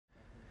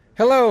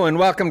Hello and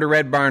welcome to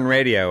Red Barn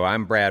Radio.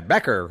 I'm Brad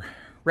Becker.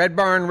 Red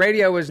Barn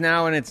Radio is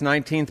now in its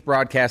 19th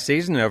broadcast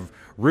season of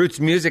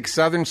Roots Music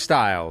Southern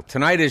Style.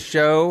 Tonight is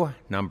show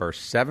number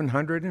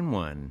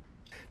 701.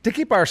 To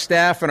keep our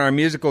staff and our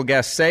musical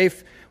guests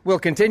safe, we'll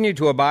continue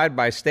to abide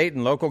by state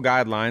and local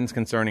guidelines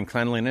concerning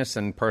cleanliness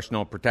and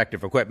personal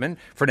protective equipment.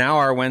 For now,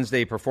 our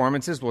Wednesday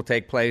performances will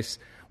take place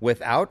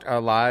without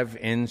a live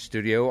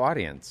in-studio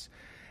audience.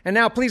 And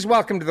now, please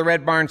welcome to the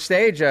Red Barn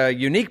stage a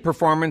unique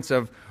performance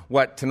of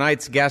what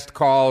tonight's guest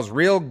calls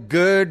real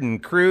good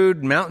and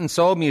crude mountain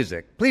soul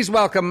music. Please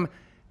welcome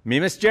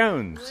Mimus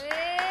Jones.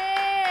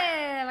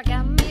 Well, I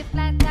got me a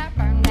flat tire,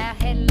 burned out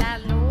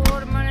headlight,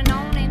 Lord, I'm running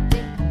on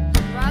empty.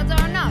 Rods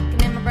are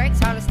knocking and my brakes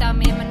hardly stop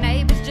me, and my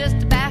neighbors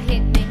just about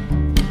hit me.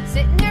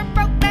 Sitting here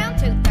broke down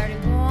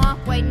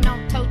 231, waiting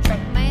on tow truck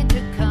man to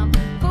come.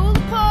 Pull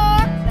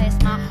apart,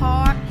 bless my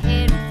heart,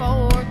 heading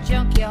for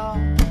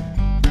junkyard.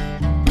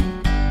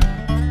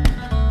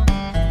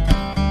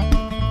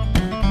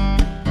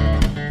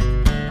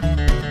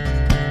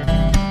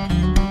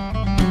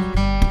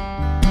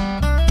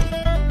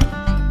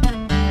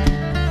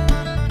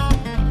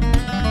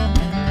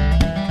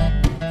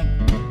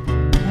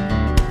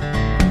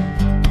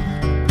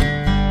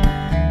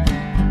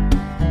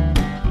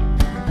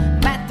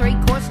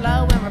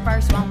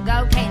 Won't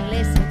go, can't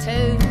listen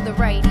to the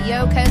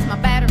radio, cause my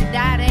battery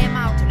died and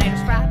my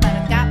alternator's fried, but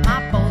I've got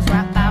my bulls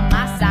right by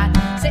my side.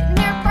 Sitting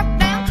here broke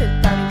down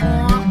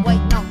 231,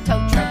 waiting on tow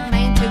truck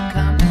man to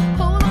come.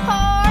 Pull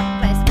apart,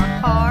 bless my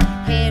heart,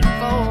 heading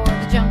for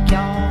the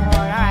junkyard.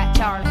 Alright,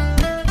 Charlie.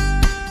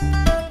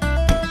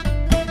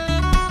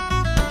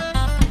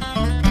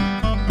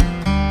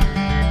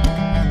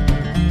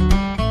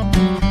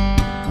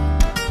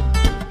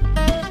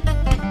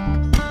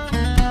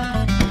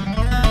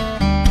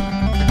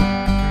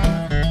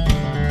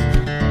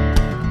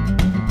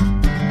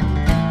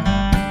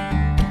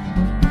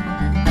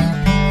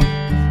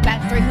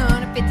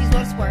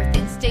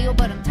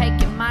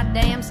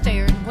 Damn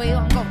steering wheel,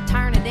 I'm gonna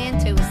turn it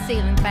into a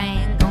ceiling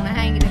fan, gonna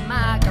hang it in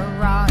my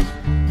garage.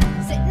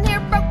 Sitting here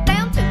broke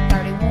down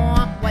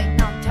 231,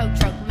 waiting on tow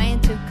truck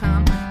man to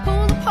come.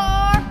 Pull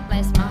apart,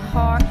 bless my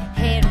heart,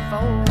 heading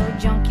for the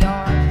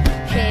junkyard,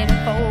 heading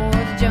for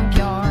the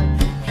junkyard,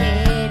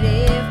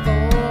 headed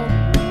for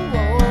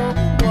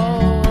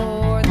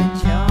the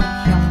junkyard.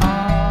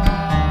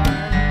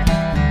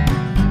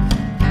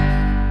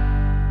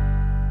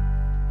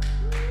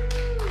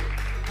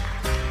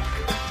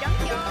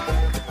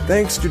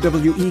 Thanks to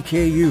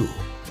WEKU,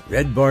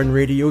 Red Barn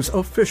Radio's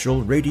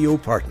official radio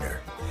partner,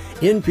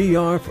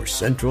 NPR for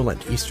Central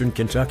and Eastern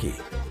Kentucky.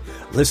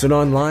 Listen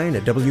online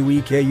at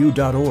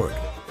weku.org.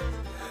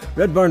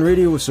 Red Barn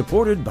Radio is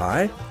supported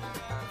by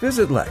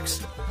Visit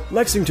Lex,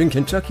 Lexington,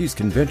 Kentucky's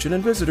Convention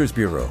and Visitors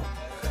Bureau.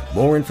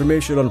 More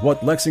information on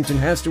what Lexington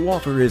has to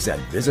offer is at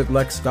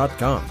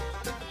visitlex.com.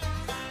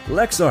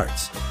 Lex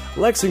Arts,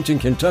 Lexington,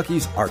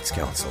 Kentucky's Arts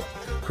Council,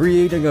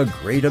 creating a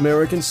great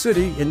American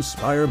city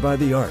inspired by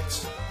the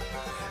arts.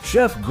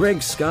 Chef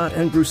Greg Scott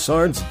and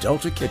Broussard's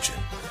Delta Kitchen,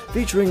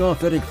 featuring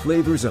authentic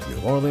flavors of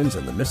New Orleans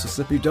and the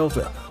Mississippi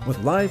Delta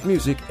with live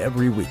music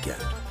every weekend.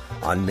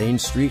 On Main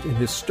Street in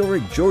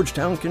historic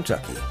Georgetown,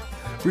 Kentucky.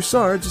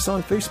 Broussard's is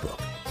on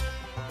Facebook.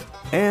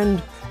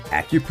 And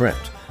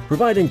AccuPrint,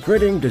 providing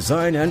printing,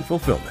 design, and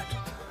fulfillment.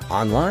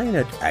 Online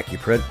at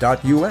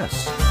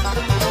accuprint.us.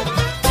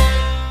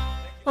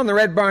 On the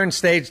Red Barn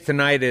stage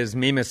tonight is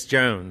Mimus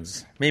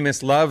Jones.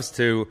 Mimus loves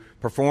to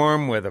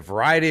perform with a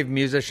variety of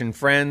musician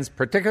friends,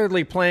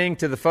 particularly playing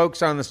to the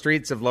folks on the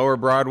streets of Lower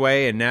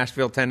Broadway in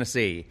Nashville,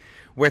 Tennessee.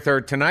 With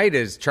her tonight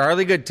is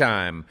Charlie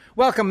Goodtime.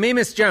 Welcome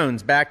Mimus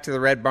Jones back to the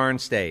Red Barn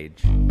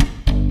stage.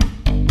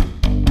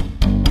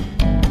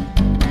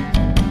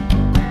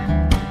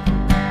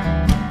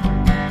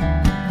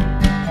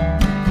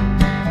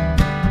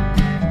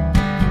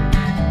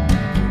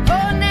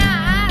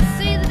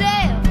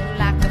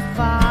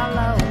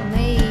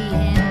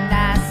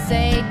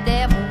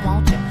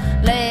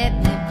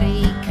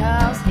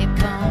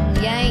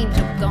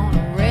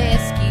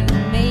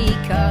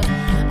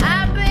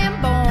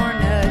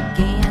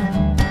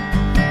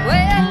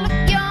 Well,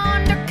 look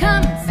yonder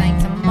coming,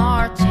 saints are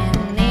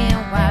marching in.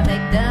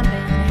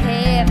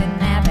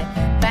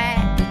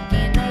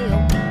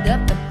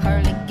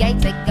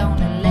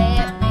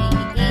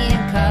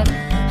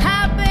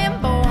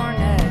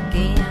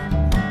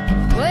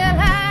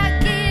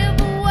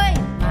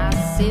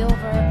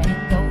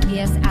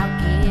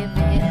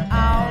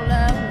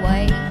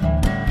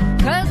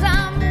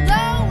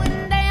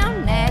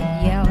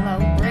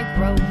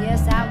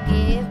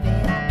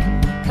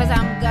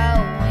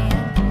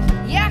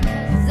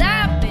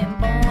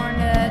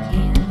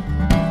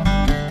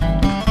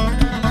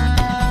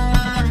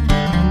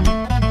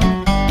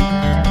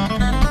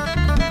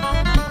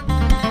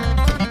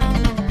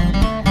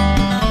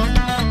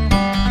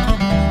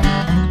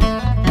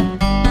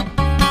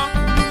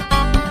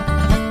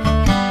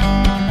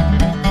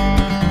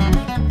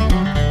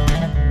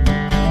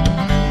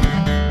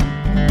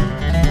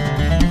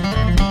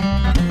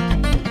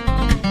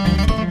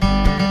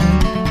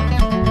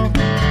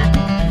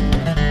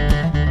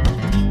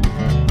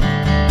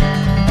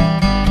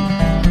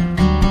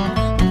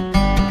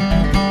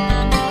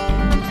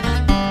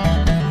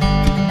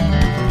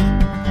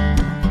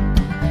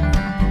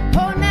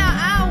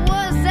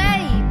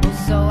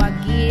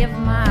 give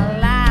my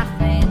life.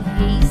 And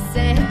he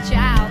said,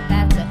 child,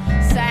 that's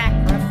a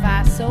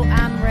sacrifice. So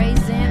I'm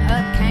raising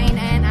up Cain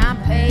and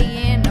I'm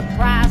paying the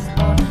price.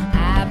 For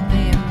I've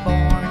been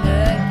born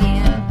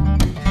again.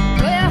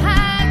 Well,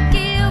 I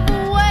give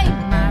away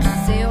my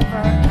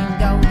silver and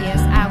gold.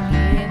 Yes, I'll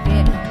give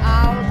it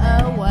all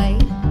away.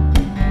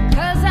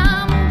 'Cause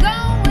I'm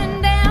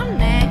going down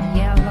that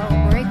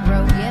yellow brick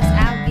road. Yes,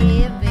 I'll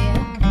give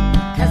it.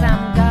 'Cause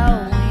I'm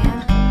going.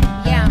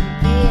 Yeah, I'm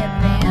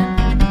giving.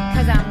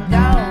 'Cause I'm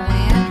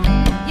going.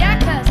 Yeah,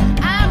 'cause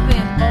I've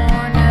been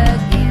born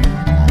again.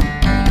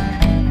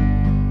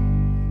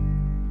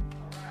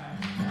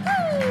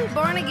 Woo,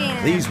 born again.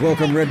 Please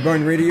welcome Red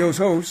Barn Radio's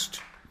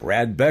host,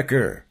 Brad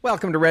Becker.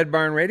 Welcome to Red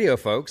Barn Radio,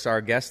 folks.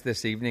 Our guest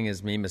this evening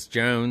is Miss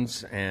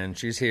Jones, and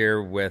she's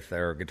here with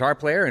her guitar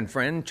player and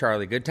friend,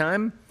 Charlie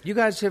Goodtime. You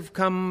guys have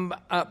come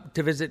up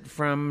to visit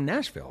from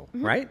Nashville,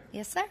 right?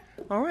 Yes, sir.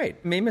 All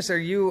right. Miss, are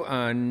you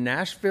a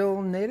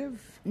Nashville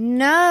native?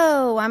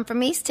 No, I'm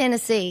from East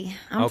Tennessee.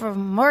 I'm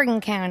from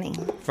Morgan County.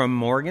 From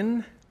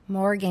Morgan?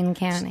 Morgan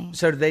County.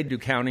 So do they do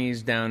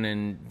counties down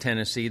in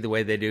Tennessee the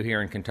way they do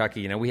here in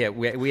Kentucky? You know,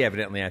 we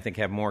evidently, I think,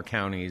 have more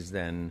counties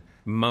than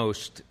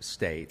most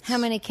states. How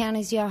many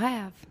counties do y'all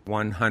have?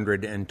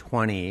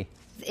 120.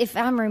 If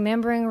I'm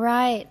remembering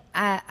right,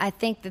 I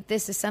think that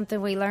this is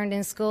something we learned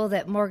in school,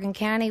 that Morgan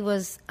County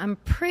was, I'm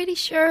pretty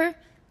sure,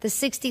 the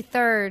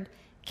 63rd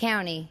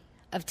county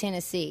of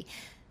Tennessee.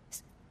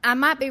 I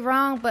might be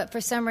wrong, but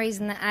for some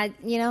reason,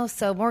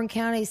 so Morgan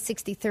County is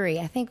 63.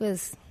 I think it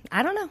was,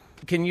 I don't know.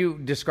 Can you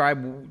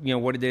describe,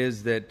 what it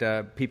is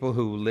that people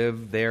who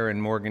live there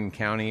in Morgan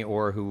County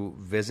or who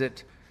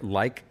visit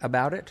like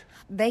about it?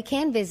 They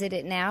can visit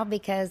it now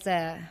because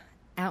out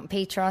in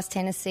Petros,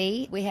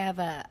 Tennessee, we have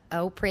a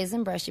old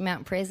prison, Brushy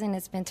Mountain Prison.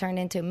 It's been turned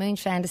into a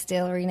moonshine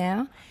distillery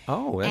now.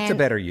 Oh, that's a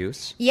better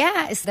use.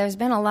 Yeah, there's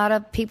been a lot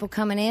of people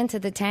coming into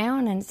the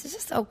town, and it's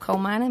just old coal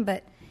mining,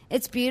 but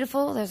it's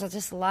beautiful. There's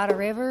just a lot of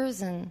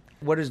rivers. And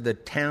what is the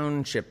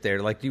township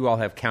there? Like, do you all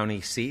have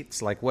county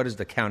seats? Like, what is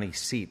the county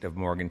seat of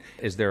Morgan?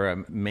 Is there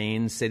a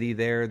main city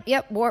there?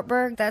 Yep,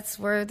 Wartburg. That's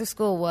where the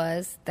school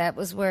was. That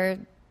was where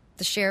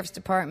the sheriff's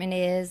department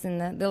is,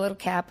 and the little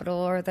capitol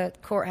or the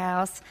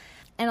courthouse.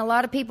 And a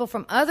lot of people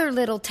from other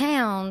little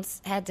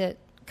towns had to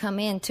come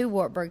in to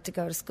Wartburg to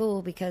go to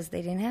school because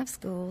they didn't have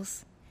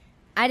schools.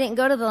 I didn't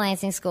go to the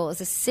Lansing school. It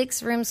was a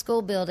 6-room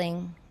school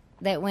building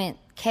that went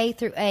K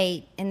through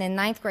 8, and then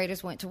 9th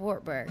graders went to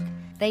Wartburg.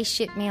 They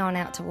shipped me on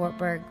out to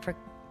Wartburg for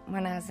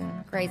when I was in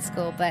grade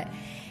school, but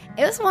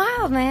it was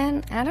wild,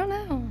 man. I don't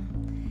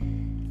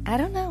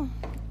know.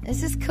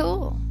 This is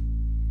cool.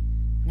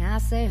 Now I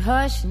say,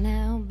 hush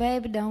now,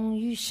 baby, don't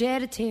you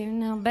shed a tear.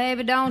 Now,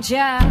 baby, don't you?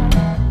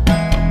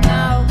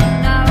 No,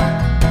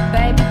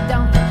 baby,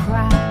 don't you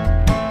cry.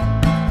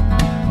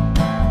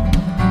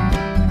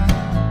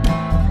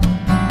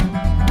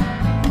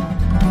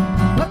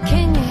 But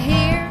can you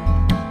hear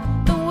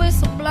the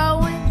whistle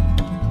blowing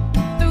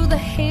through the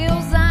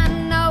hills I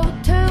know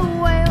too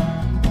well?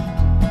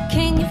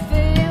 Can you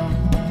feel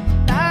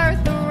the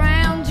earth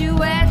around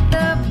you at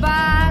the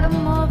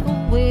bottom of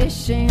a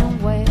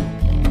wishing well?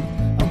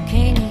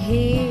 Can you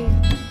hear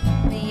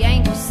the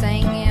angels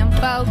singing,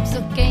 folks?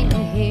 Or can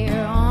you hear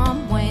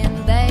them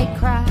when they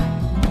cry?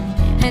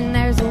 And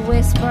there's a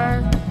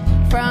whisper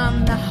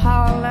from the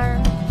holler,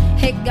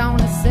 it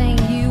gonna sing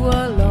you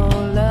a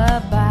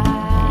lullaby.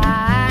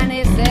 And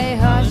it say,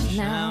 hush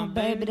now,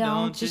 baby,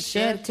 don't you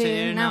shed a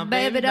tear. Now,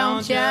 baby,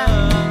 don't you?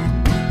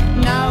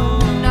 No.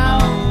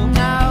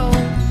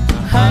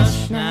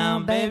 Hush now,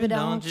 baby,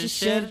 don't you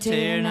shed a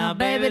tear. Now,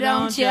 baby,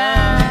 don't you?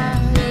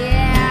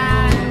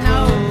 Yeah,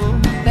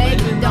 no.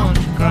 Baby, don't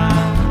you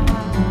cry.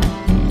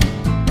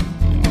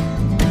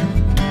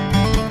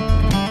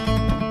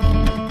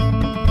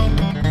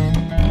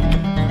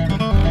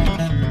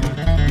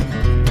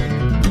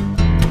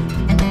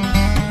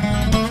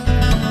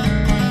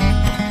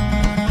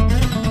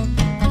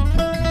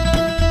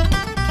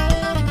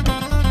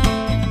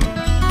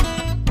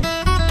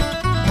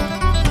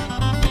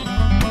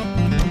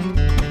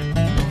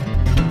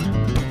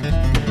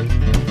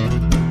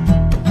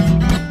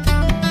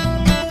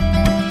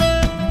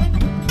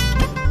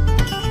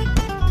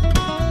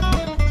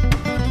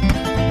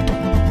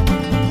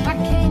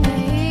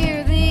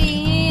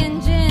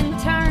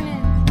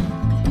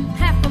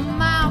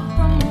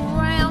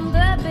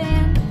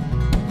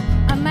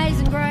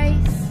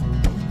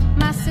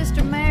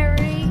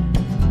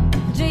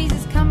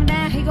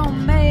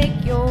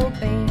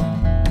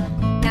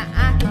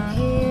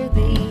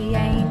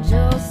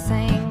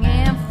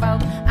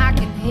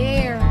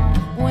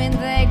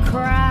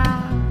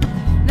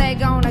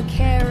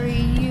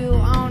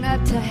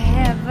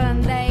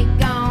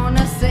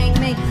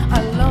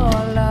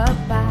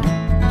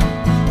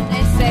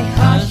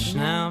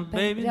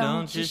 baby,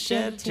 don't you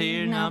shed a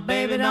tear. Now,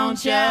 baby,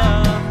 don't you? Yeah,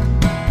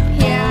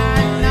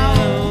 I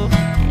know.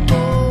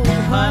 Oh,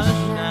 hush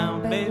now,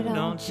 baby,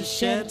 don't you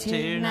shed a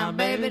tear. Now,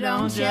 baby,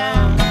 don't you?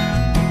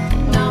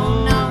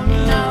 No, no,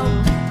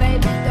 no,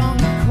 baby, don't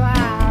you cry.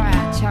 All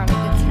right, Charlie,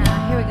 good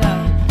time. Here we go.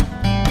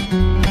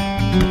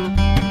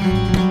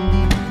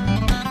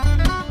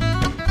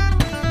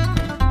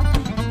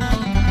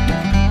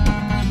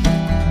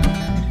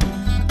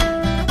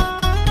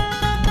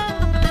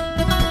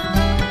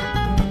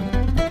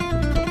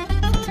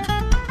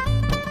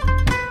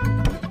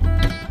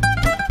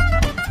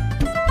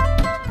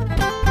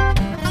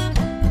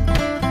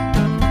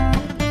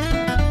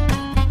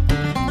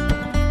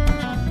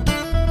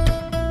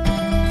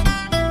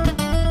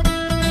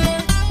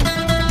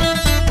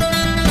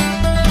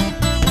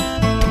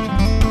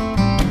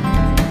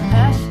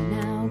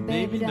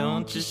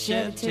 don't you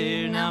shed a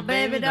tear. Now,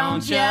 baby,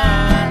 don't you?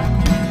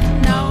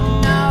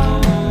 No,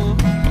 no.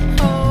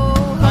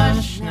 Oh,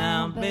 hush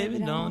now, baby,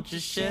 don't you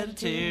shed a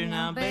tear.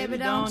 Now, baby,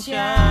 don't you?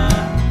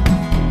 Yeah,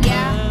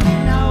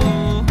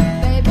 no.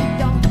 Baby,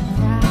 don't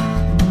cry.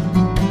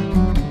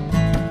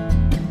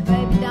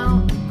 Baby,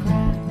 don't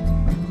cry.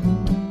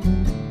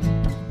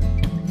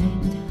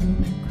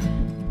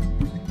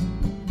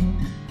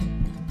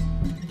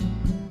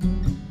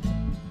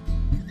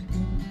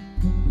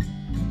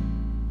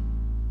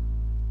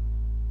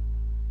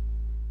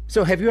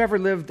 So have you ever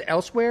lived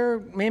elsewhere,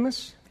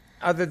 Mamus,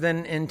 other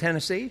than in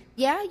Tennessee?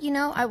 Yeah, you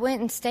know, I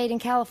went and stayed in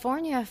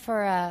California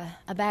for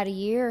about a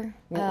year.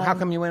 Well, how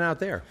come you went out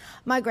there?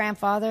 My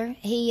grandfather,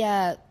 he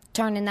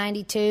turned in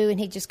 92, and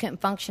he just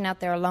couldn't function out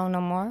there alone no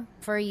more.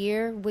 For a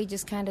year, we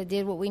just kind of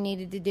did what we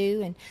needed to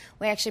do, and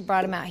we actually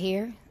brought him out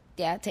here.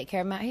 Yeah, take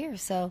care of him out here.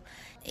 So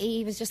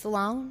he was just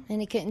alone,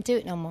 and he couldn't do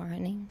it no more.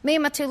 And me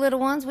and my two little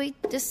ones, we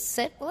just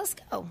said, well, let's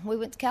go. We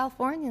went to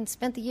California and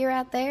spent the year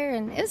out there,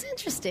 and it was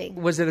interesting.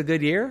 Was it a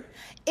good year?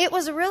 It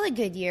was a really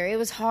good year. It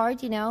was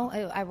hard, you know.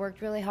 I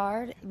worked really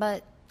hard,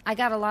 but I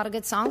got a lot of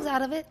good songs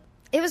out of it.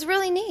 It was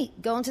really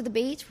neat. Going to the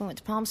beach, we went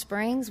to Palm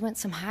Springs, went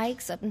some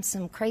hikes up in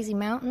some crazy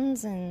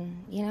mountains,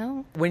 and, you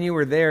know. When you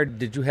were there,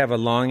 did you have a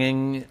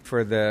longing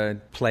for the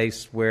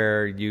place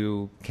where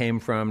you came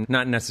from?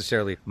 Not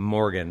necessarily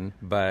Morgan,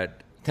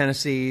 but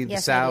Tennessee, the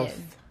Yes, South? I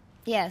did.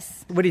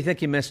 Yes. What do you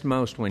think you missed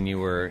most when you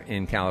were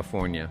in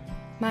California?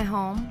 My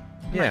home,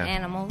 Yeah. my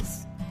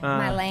animals,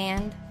 my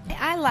land.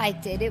 I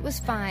liked it. It was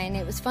fine.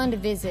 It was fun to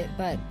visit,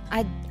 but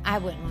I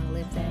wouldn't want to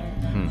live there,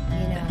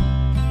 you know.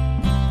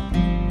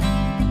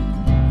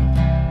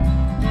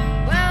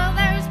 Well,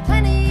 there's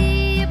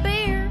plenty of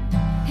beer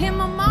in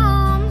my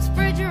mom's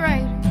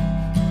refrigerator.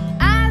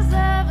 Eyes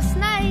of a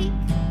snake,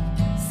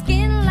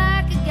 skin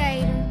like a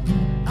gator.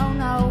 Oh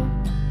no,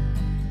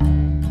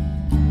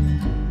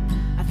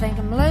 I think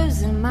I'm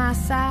losing my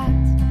sight.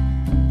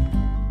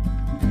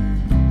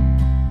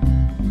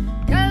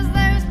 'Cause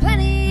there's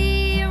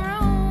plenty of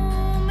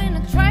room in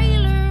a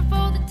trailer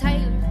for the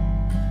tailor.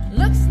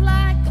 Looks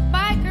like a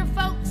biker,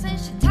 folks, and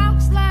she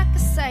talks like a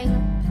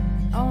sailor.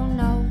 Oh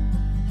no,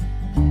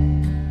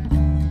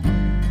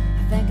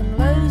 I think I'm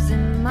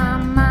losing my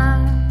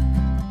mind.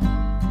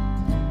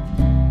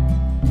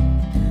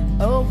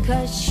 Oh,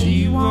 'cause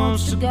she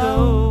wants to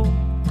go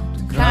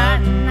to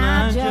Cotton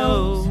Eye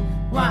Joe's.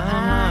 Why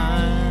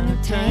I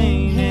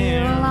entertain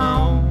here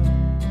alone?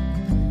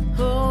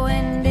 Oh,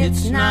 and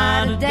It's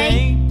not a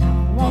date,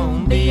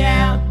 won't be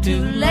out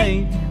too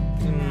late.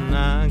 Can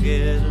I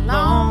get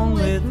along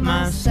with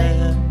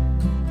myself?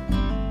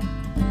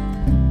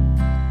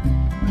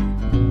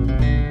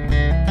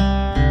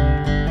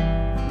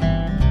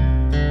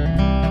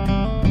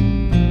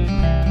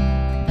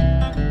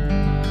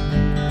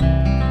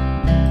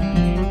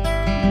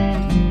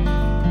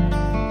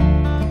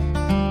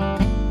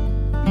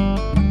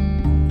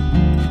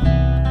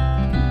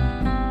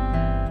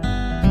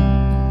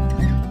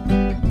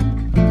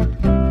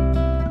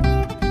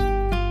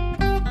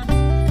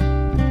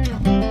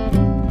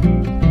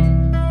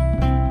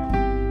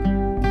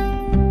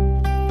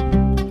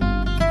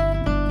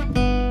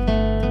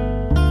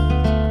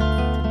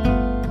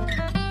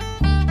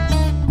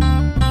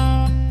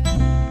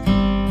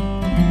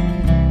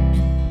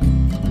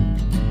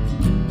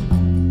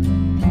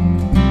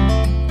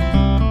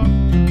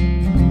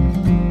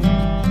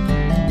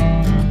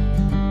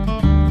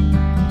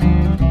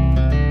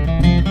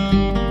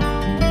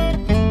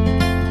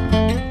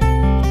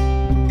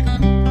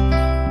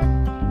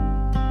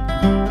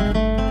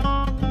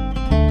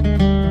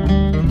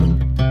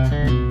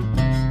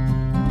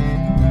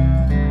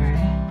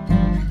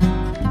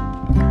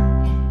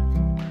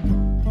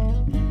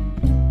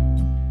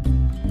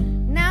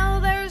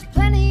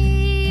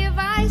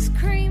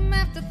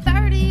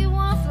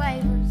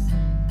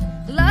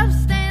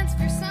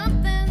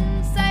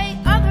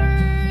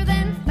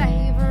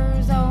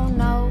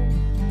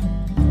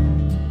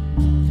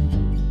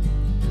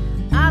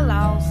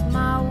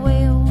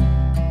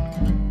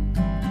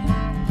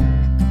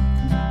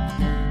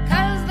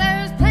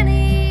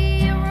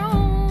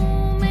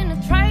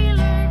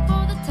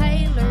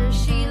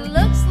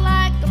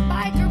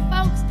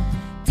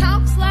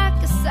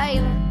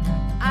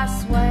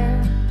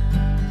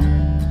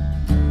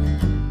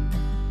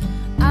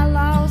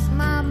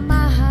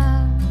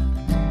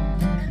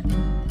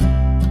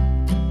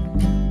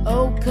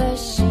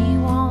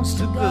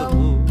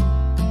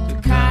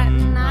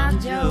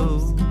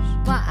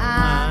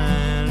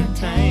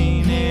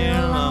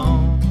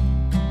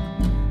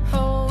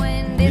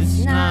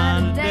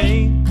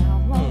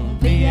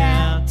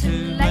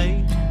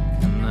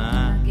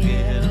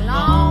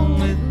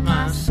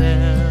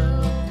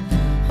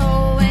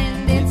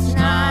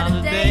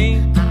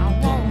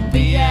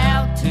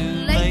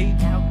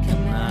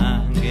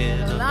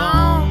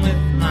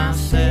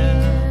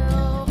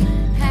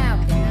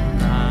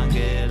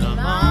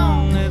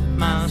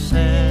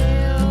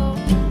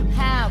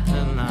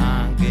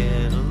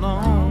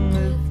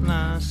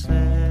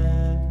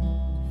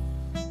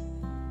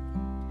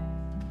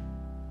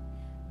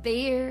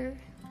 fear.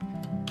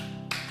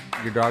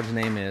 Your dog's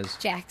name is?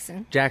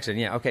 Jackson. Jackson,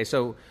 yeah. Okay,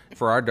 so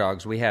for our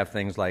dogs, we have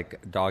things like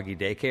doggy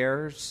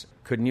daycares.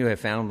 Couldn't you have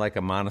found like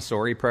a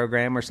Montessori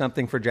program or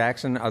something for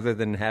Jackson other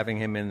than having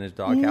him in his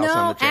doghouse on the chain?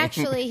 No,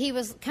 actually, he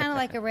was kind of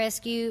like a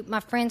rescue.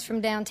 My friends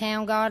from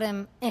downtown got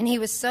him, and he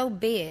was so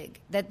big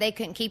that they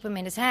couldn't keep him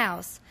in his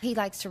house. He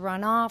likes to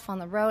run off on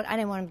the road. I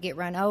didn't want him to get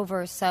run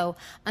over, so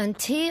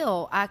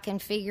until I can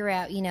figure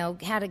out,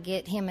 how to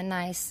get him a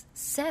nice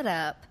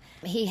setup,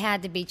 he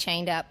had to be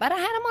chained up. But I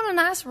had him on a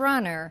nice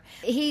runner.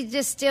 He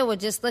just still would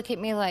just look at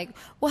me like,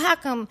 well, how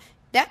come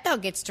that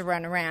dog gets to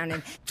run around?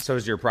 And So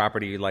is your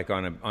property like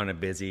on a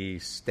busy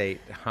state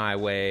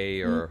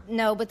highway or?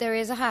 no, but there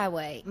is a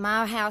highway.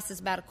 My house is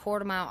about a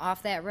quarter mile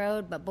off that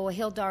road, but boy,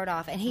 he'll dart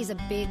off, and he's a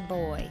big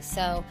boy.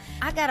 So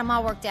I got him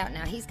all worked out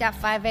now. He's got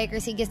 5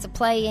 acres he gets to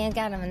play in,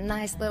 got him a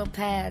nice little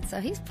pad, so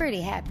he's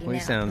pretty happy Well, now.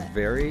 he sounds but-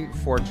 very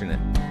fortunate.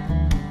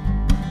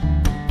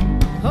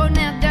 Oh,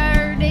 now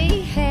Dirty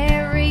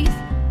Harry's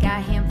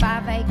got him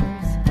 5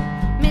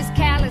 acres. Miss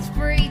Callie's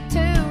free to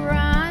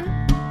run.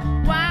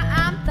 Why,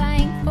 I'm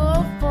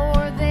thankful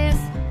for this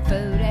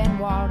food and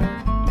water.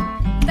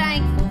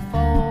 Thankful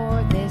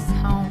for this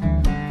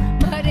home.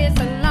 But it's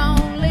a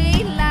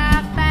lonely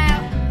life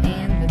out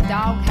in the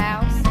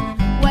doghouse,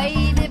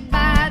 weighted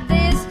by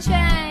this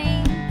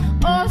chain.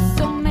 Oh,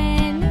 so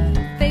many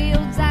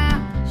fields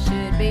I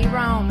should be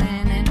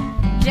roaming,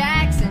 and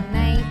Jackson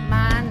ain't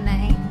my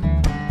name.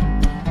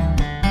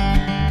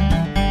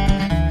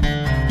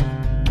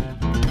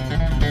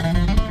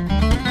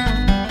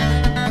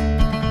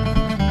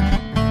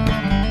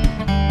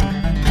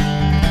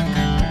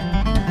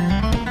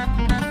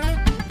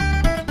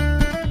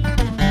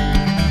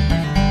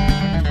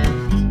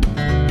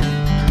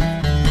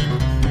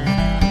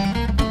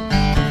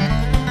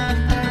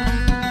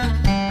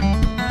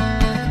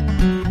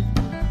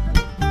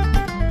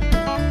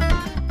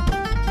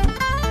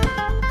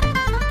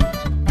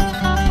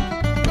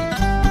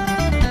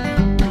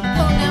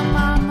 Oh, now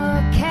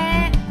Mama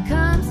Cat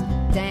comes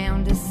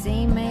down to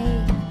see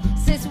me,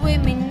 sits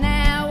with me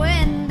now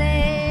and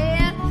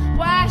then.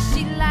 Why,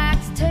 she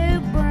likes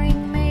to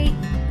bring me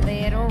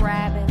little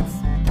rabbits,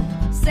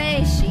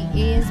 say she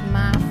is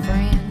my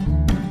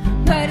friend.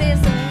 But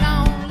it's a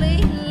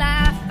lonely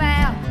life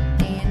out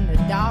in the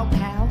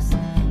doghouse,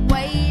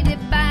 weighted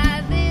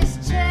by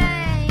this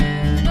chain.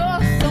 Oh,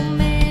 so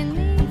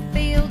many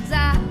fields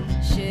I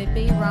should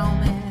be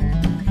roaming.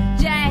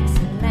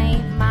 Jackson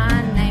ain't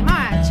my name. All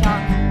right,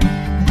 y'all.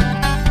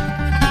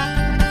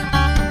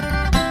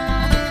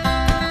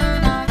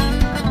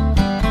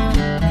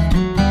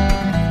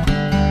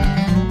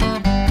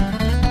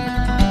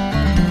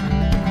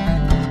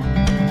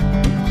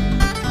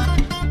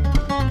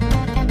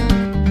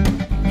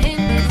 And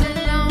it's a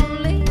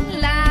lonely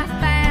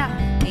life out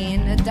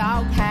in the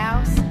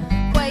doghouse,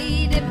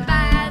 weighted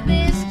by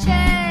this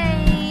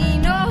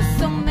chain. Oh,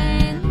 so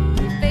many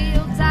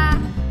fields I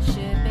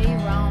should be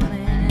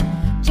roaming.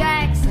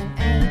 Jackson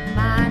ain't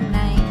my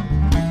name.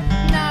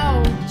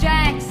 No,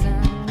 Jackson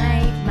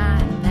ain't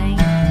my name.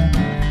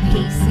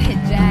 He said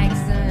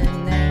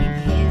Jackson ain't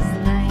his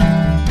name.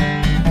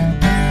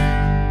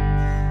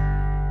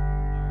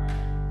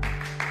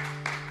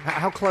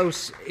 How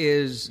close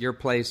is your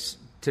place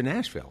to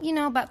Nashville?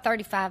 About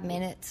 35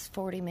 minutes,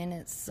 40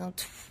 minutes, so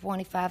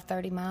 25,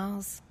 30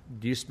 miles.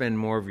 Do you spend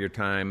more of your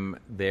time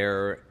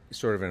there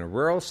sort of in a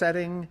rural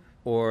setting,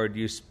 or do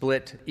you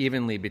split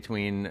evenly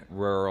between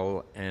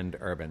rural and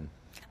urban?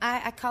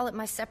 I call it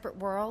my separate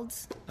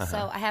worlds.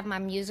 So I have my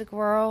music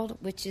world,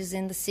 which is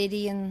in the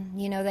city and,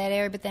 that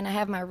area, but then I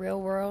have my real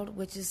world,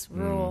 which is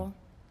rural,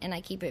 and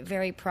I keep it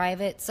very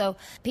private. So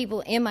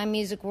people in my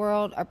music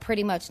world are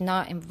pretty much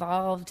not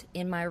involved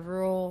in my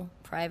rural,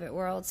 private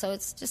world. So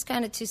it's just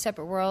kind of two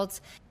separate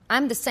worlds.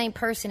 I'm the same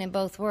person in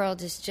both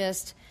worlds. It's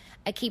just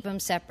I keep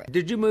them separate.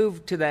 Did you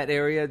move to that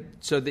area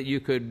so that you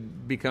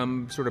could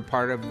become sort of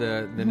part of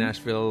the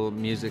Nashville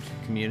music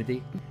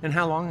community? And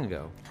how long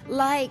ago?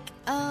 Like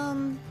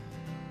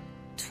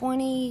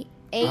 28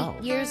 Oh.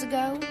 years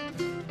ago.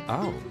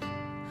 Oh.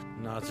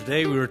 No,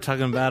 today we were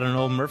talking about an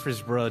old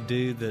Murfreesboro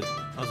dude that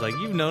I was like,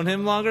 you've known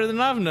him longer than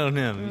I've known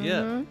him.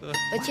 Yeah.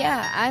 But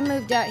yeah, I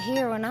moved out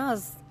here when I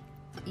was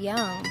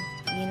young,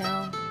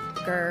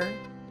 grr.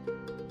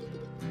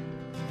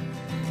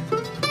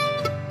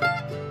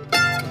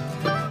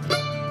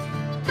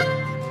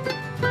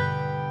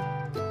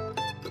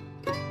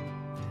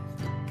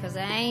 Cause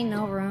there ain't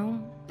no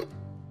room in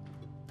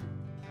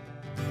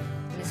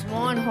this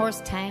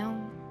one-horse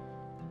town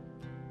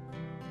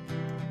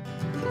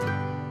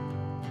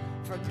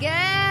for a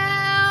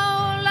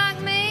gal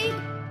like me.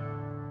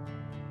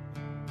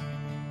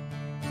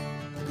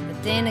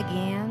 But then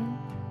again,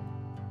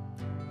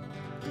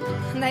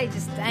 they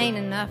just ain't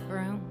enough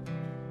room.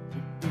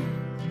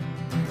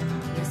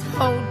 This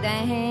whole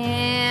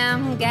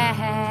damn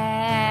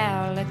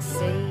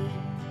galaxy.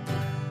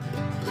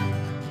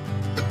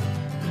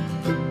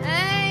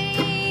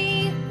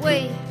 Ain't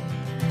we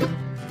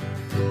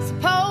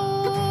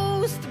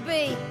supposed to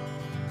be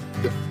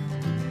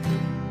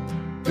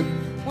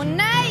one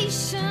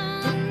nation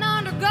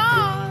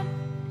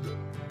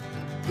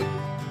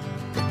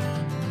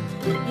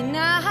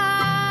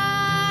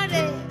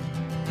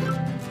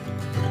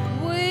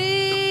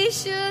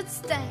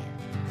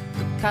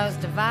 'cause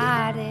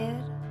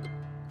divided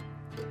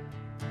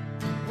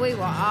we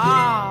will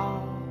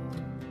all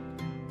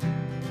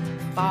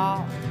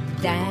fall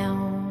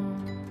down.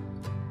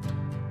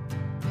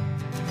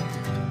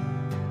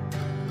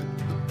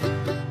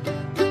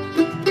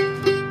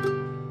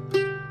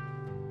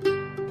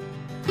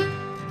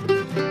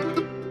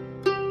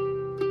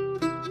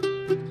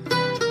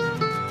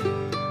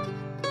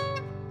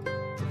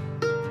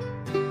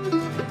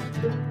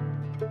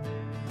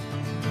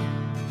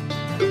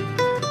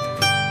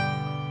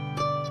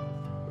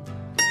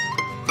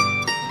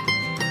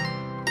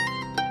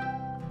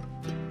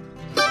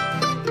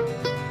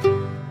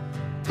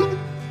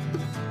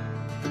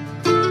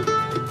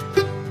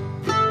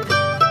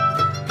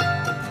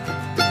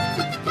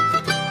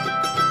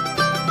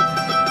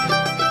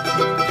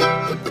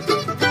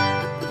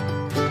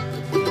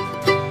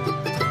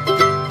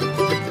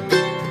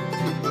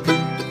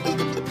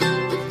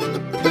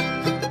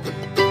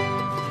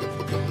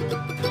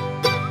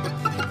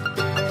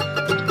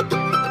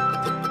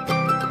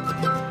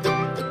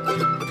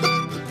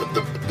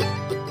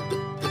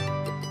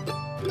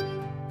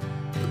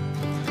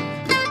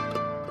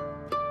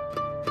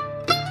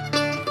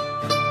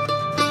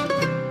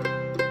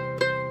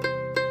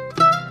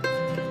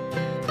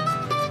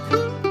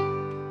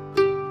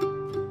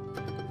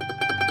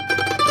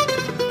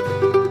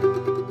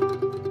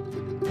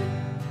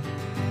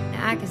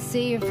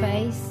 See your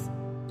face,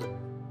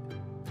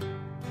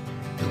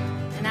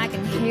 and I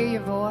can hear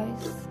your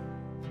voice.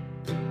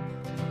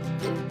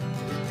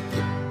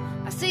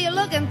 I see you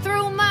looking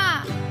through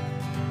my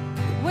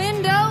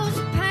windows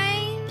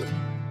pane,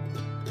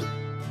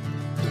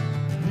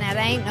 and that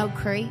ain't no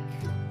creek,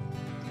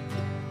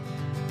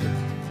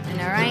 and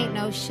there ain't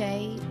no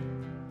shade,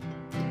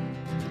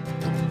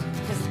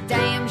 'cause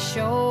damn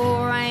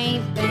sure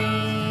ain't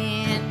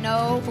been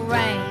no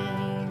rain.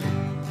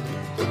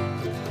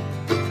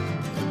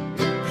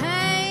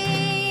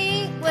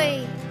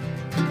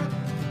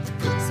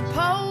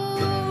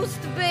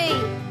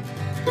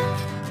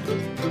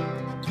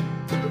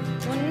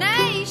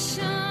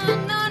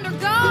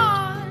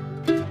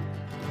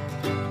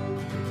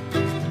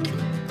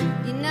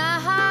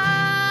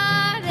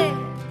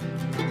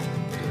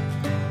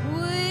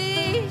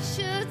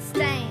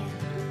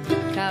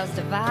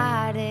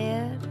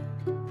 Divided,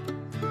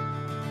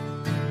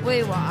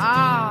 we will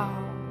all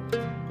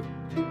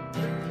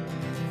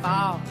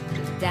fall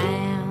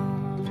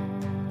down.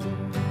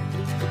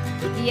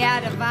 Yeah,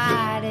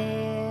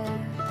 divided,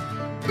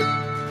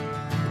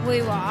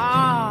 we will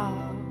all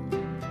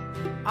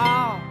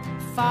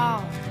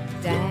fall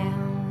down.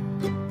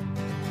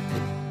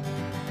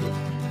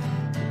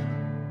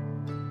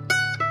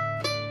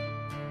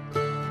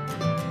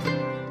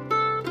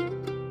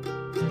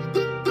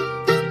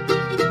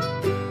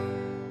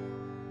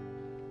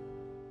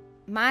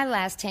 My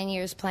last 10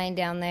 years playing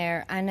down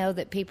there, I know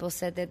that people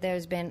said that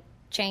there's been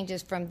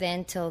changes from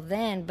then till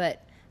then,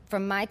 but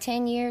from my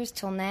 10 years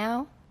till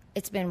now,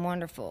 it's been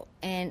wonderful.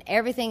 And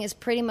everything has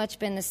pretty much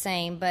been the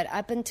same, but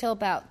up until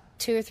about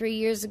 2 or 3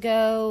 years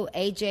ago,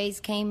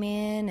 AJs came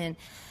in, and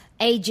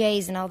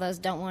AJs and all those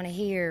don't want to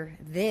hear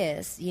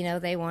this. You know,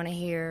 they want to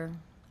hear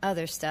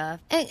other stuff.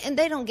 And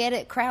they don't get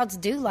it. Crowds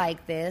do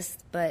like this,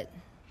 but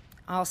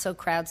also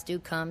crowds do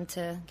come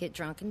to get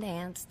drunk and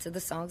dance to the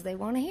songs they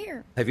want to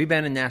hear. Have you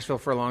been in Nashville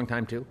for a long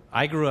time, too?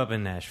 I grew up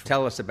in Nashville.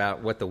 Tell us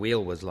about what the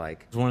Wheel was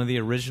like. It was one of the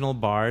original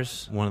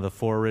bars, one of the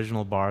 4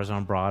 original bars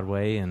on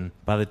Broadway, and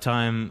by the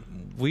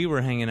time we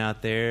were hanging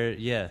out there,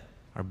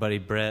 our buddy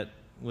Brett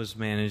was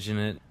managing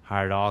it,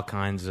 hired all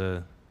kinds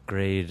of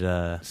great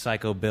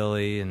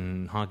psychobilly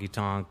and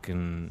honky-tonk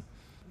and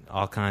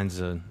all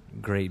kinds of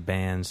great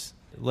bands.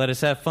 Let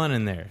us have fun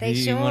in there. They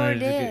sure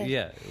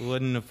did.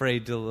 Wasn't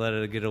afraid to let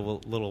it get a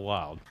little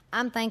wild.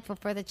 I'm thankful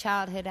for the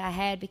childhood I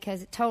had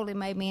because it totally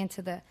made me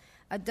into the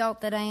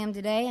adult that I am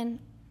today, and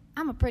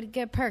I'm a pretty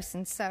good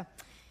person. So,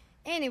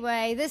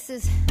 anyway, this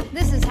is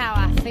how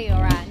I feel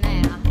right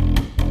now.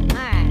 All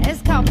right,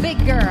 it's called Big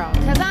Girl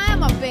because I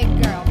am a big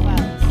girl,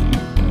 folks.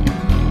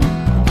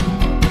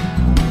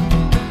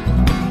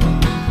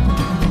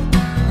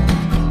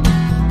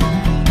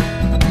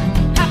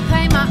 I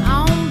pay my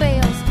own bills.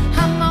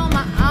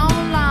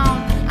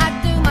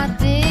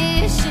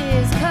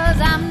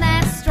 I'm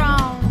that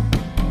strong,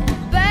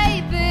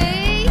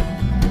 baby.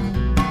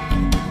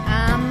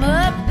 I'm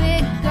a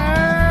big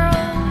girl.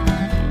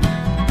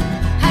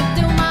 I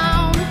do my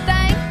own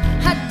thing.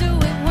 I do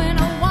it when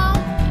I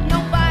want.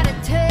 Nobody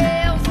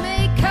tells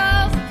me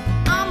 'cause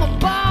I'm a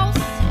boss.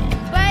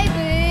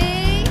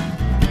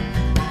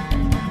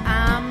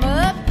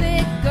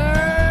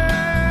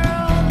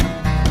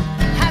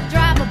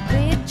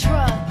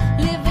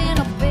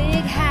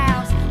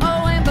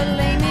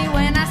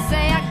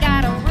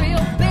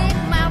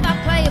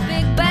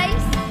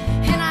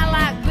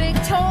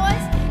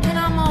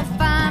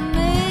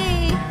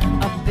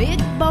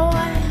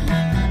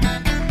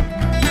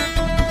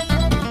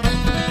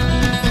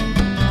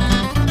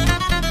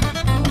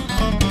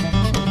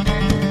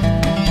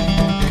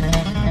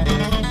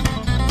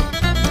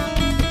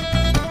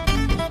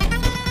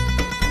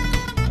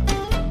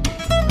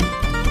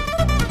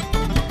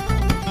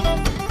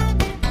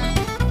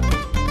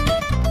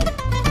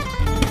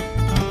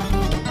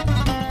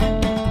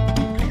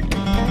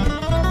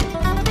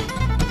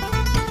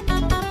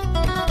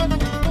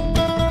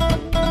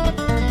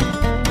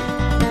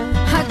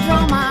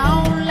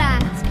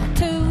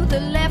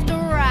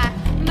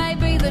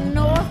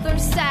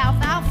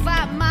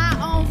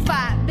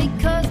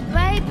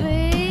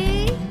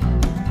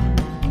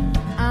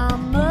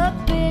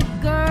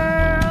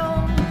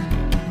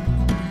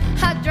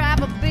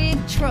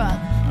 truck,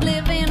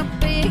 live in a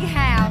big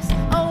house.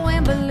 Oh,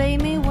 and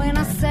believe me when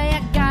I say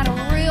I got a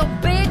real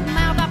big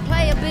mouth. I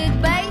play a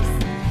big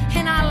bass,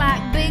 and I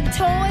like big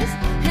toys,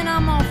 and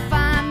I'm gonna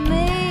find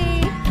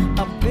me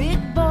a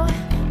big boy.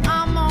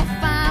 I'm gonna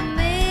find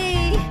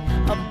me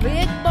a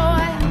big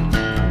boy.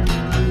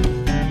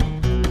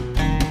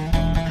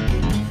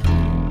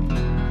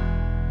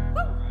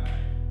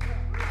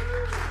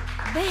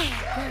 Big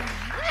boy.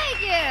 Thank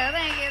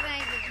you.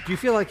 Do you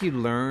feel like you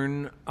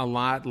learn a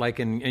lot, like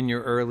in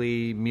your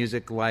early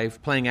music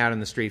life, playing out in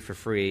the street for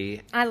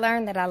free? I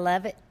learned that I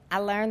love it. I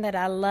learned that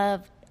I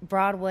love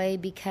Broadway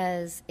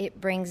because it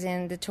brings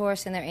in the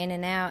tourists and they're in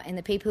and out, and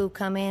the people who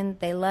come in,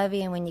 they love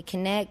you, and when you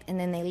connect and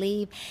then they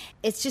leave,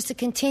 it's just a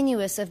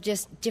continuous of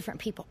just different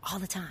people all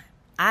the time.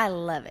 I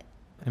love it.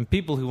 And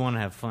people who want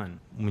to have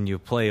fun. When you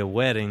play a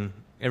wedding,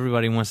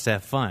 everybody wants to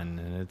have fun,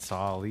 and it's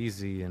all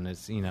easy, and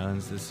it's, you know, and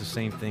it's the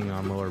same thing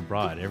on Lower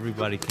Broad.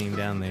 Everybody came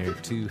down there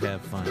to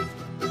have fun.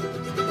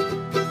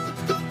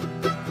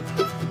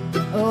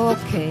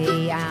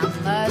 Okay, I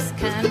must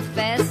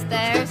confess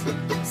there's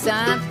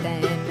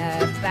something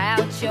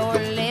about your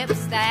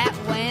lips that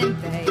when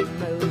they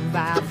move,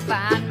 I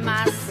find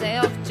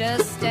myself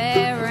just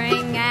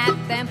staring at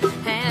them,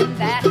 and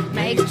that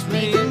makes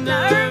me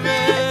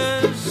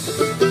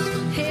nervous.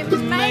 It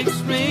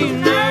makes me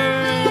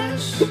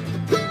nervous.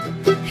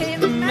 It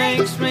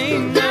makes me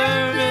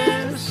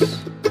nervous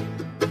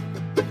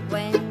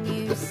when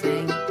you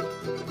sing.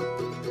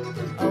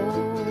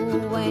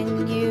 Oh,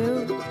 when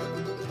you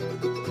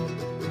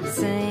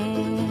sing.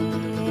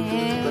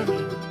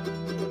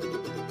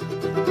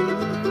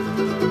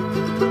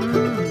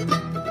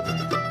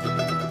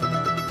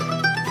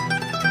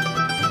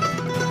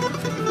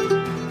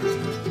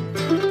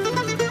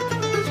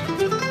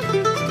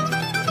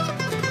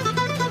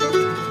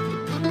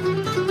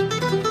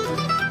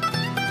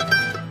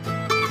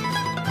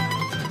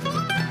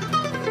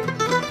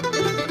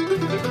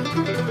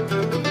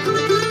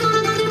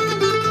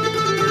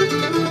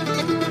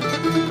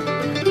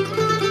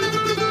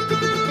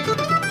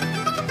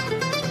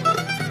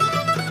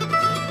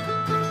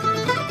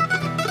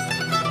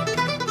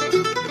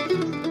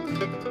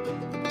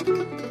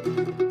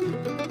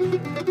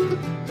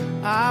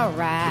 All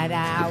right,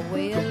 I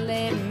will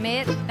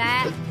admit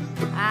that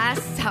I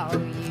saw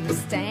you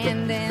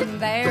standing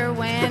there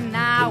when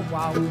I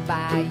walked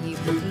by. You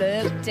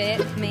looked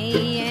at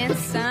me and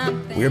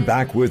something. We're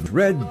back with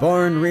Red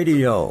Barn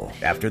Radio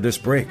after this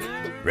break.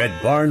 Red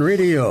Barn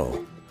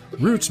Radio,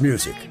 roots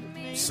music,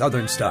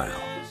 Southern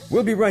style.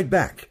 We'll be right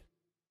back.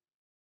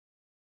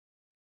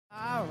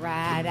 All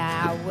right,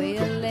 I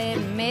will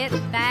admit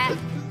that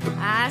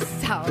I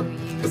saw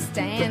you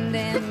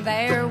standing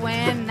there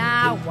when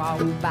I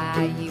walked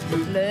by. You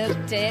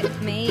looked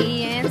at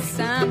me and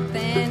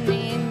something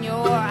in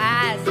your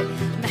eyes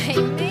made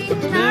me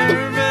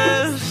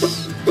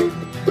nervous.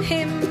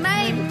 It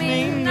made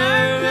me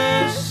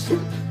nervous.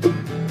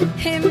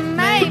 It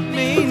made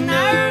me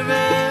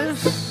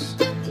nervous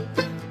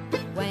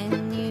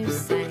when you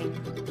sang.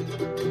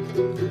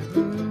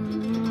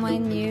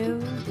 When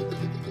you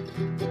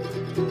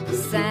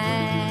sang.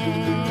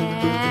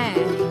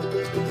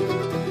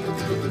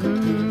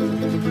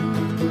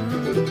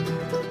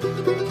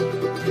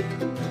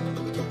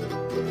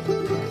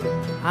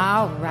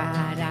 All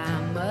right,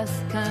 I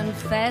must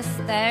confess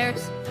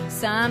there's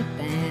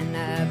something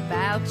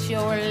about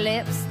your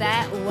lips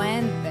that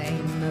when they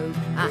move,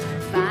 I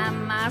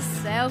find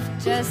myself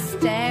just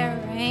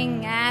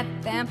staring at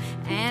them,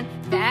 and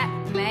that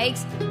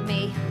makes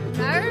me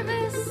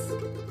nervous.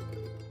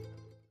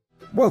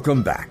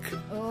 Welcome back.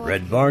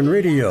 Red Barn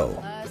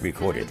Radio,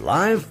 recorded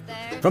live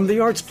from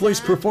the Arts Place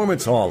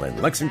Performance Hall in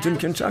Lexington,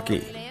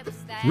 Kentucky.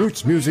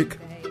 Roots music,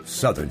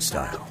 Southern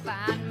style.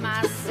 Find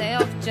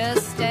myself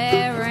just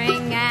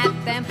staring at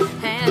them,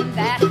 and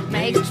that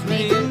makes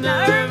me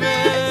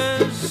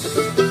nervous.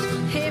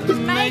 It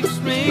makes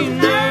me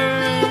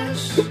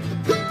nervous.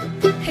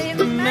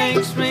 It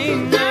makes me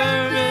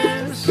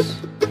nervous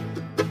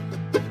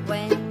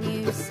when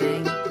you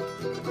sing.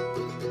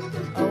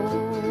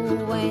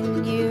 Oh,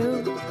 when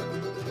you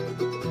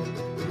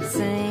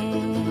sing.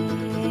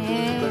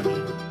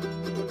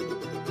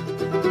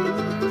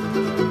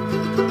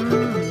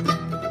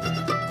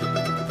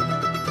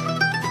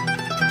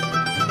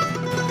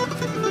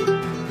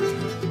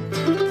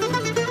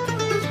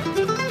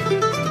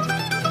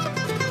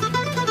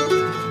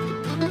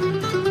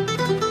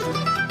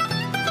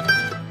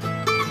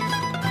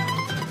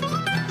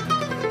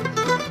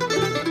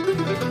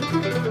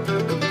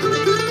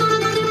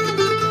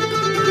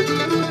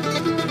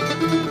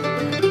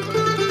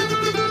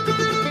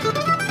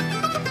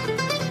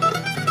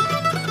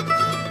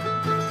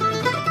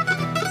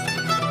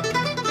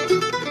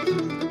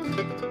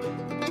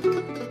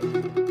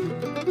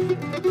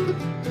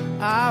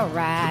 All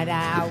right,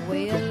 I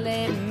will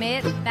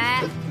admit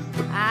that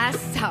I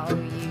saw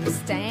you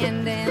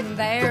standing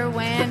there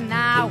when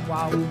I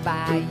walked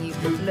by. You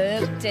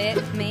looked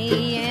at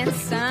me and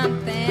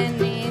something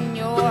in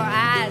your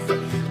eyes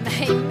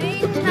made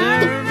me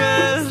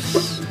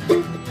nervous.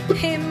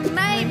 It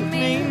made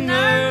me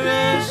nervous.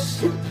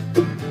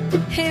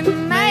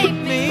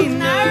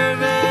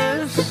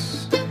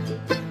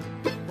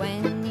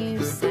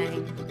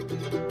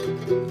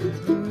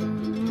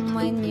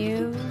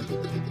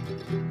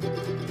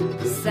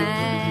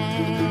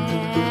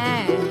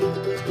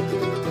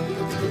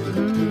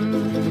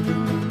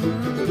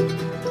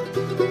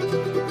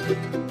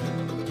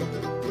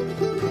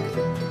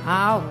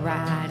 All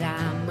right,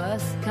 I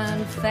must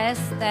confess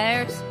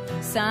there's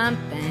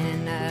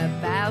something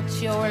about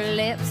your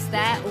lips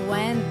that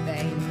when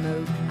they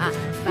move, I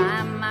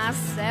find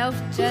myself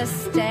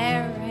just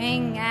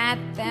staring at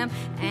them,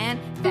 and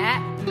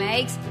that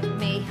makes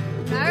me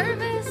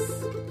nervous.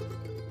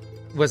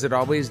 Was it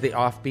always the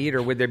offbeat,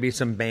 or would there be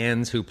some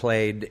bands who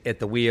played at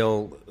the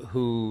wheel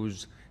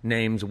whose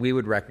names we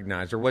would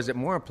recognize, or was it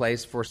more a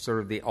place for sort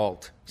of the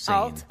alt scene?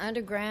 Alt,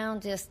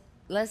 underground,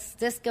 let's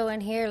just go in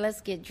here,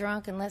 let's get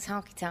drunk, and let's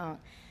honky-tonk.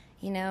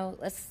 You know,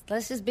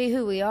 let's just be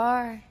who we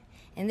are.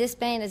 And this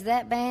band is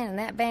that band, and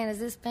that band is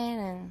this band,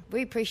 and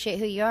we appreciate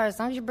who you are. As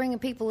long as you're bringing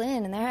people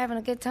in and they're having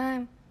a good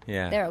time,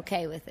 they're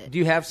okay with it. Do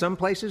you have some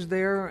places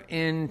there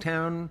in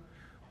town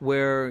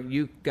where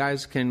you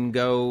guys can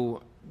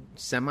go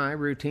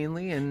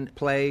semi-routinely and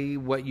play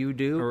what you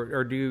do,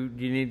 or do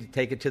you need to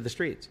take it to the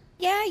streets?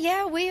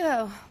 Yeah,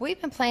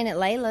 we've been playing at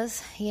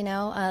Layla's. You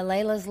know,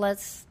 Layla's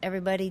lets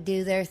everybody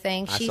do their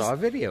thing. I saw a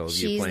video of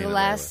you playing at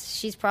Layla's.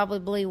 She's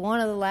probably one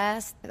of the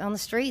last on the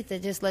street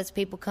that just lets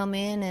people come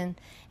in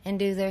and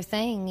do their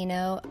thing, you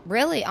know.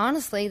 Really,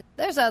 honestly,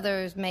 there's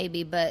others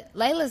maybe, but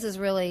Layla's is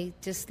really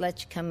just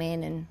let you come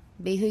in and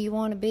be who you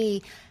want to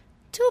be.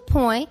 To a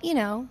point, you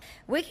know.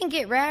 We can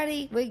get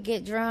rowdy, we can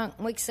get drunk,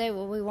 we can say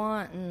what we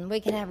want, and we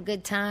can have a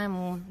good time,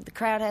 and the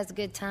crowd has a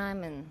good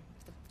time, and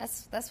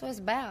that's what it's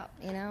about,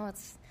 you know.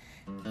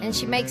 And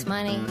she makes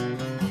money.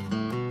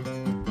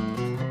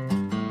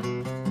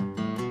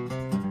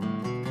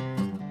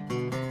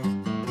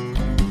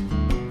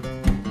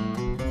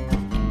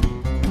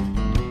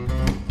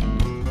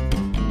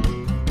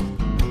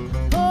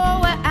 Oh,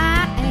 well,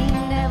 I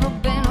ain't never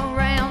been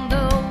around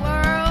the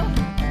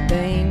world.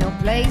 There ain't no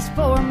place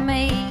for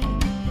me,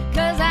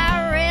 'cause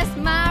I rest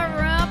my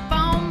rump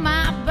on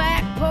my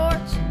back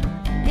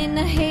porch in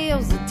the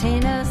hills of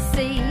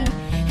Tennessee.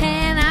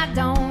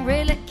 Don't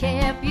really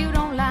care if you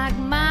don't like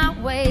my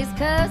ways,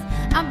 'cause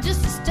I'm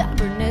just as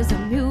stubborn as a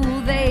mule.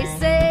 They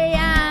say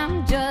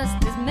I'm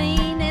just as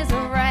mean as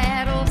a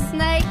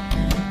rattlesnake.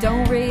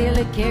 Don't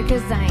really care,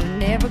 'cause I ain't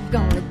never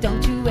gonna.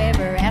 Don't you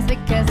ever ask me,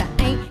 'cause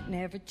I ain't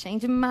never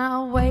changing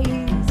my ways.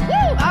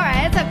 Woo!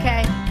 Alright, it's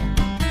okay.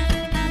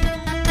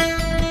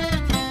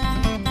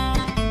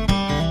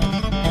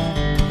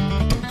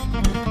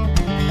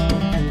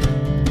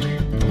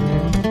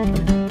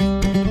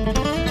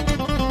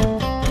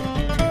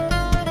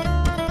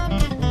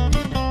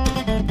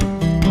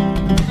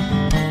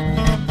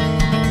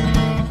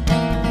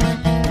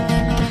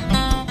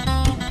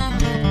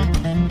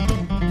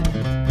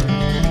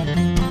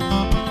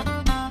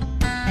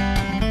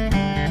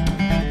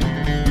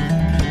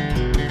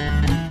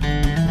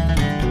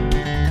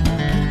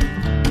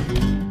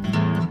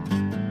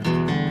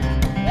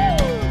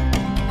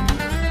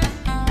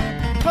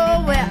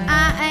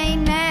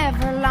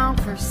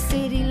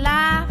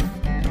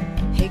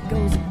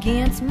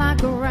 Against my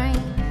grain,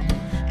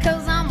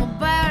 'cause I'm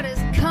about as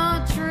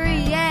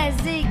country as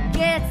it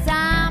gets.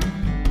 I'm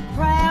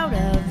proud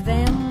of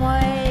them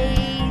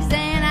ways,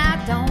 and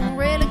I don't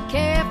really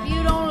care if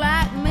you don't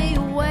like me.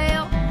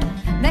 Well,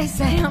 they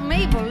say I'm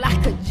evil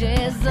like a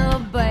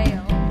Jezebel,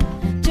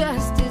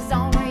 just as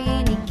on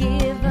any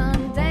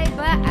given day.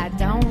 But I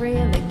don't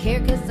really care,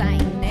 'cause I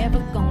ain't never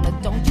gonna.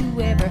 Don't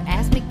you ever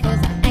ask me, 'cause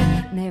I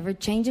ain't never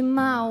changing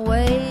my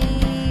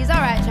ways.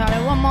 Alright,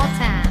 Charlie, one more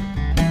time.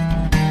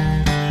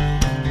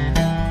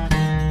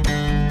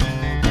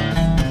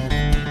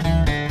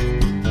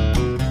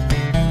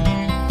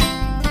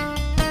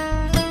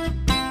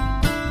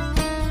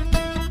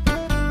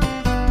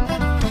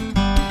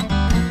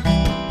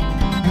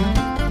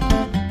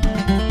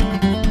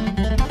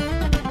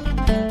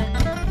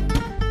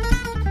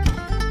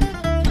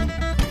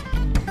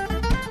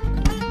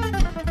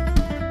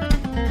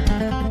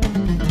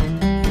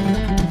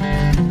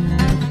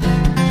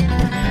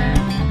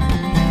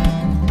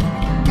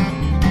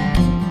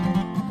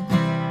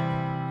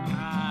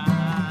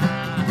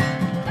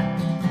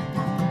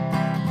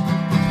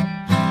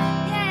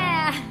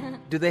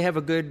 Do they have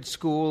a good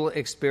school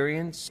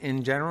experience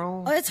in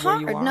general? Well, it's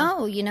hard.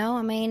 No, you know,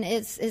 I mean,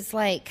 it's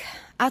like,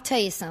 I'll tell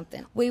you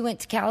something. We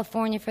went to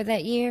California for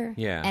that year,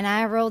 and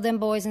I enrolled them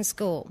boys in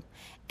school.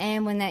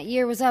 And when that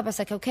year was up, I was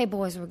like, okay,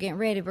 boys, we're getting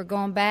ready. We're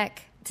going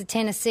back to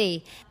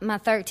Tennessee. My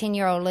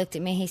 13-year-old looked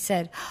at me. He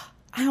said,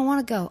 I don't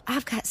want to go.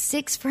 I've got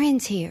 6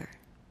 friends here.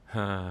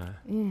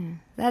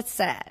 That's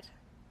sad.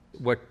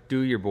 What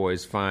do your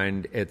boys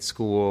find at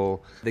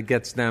school that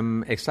gets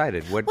them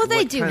excited? Well,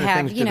 they do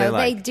have, you know,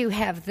 they do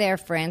have their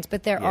friends,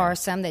 but there are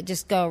some that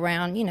just go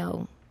around, you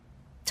know,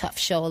 tough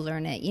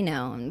shouldering it, you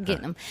know, and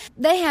getting them.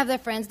 They have their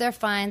friends. They're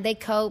fine. They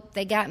cope.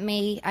 They got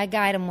me. I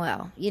guide them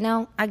well. You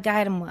know, I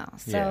guide them well.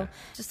 So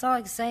just all I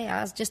can say,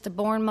 I was just a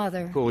born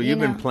mother. Cool. You've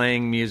been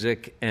playing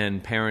music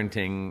and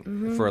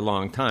parenting for a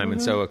long time.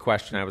 And so a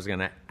question I was going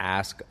to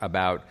ask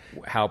about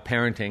how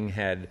parenting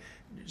had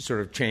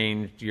sort of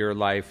changed your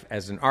life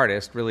as an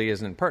artist really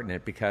isn't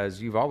pertinent, because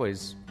you've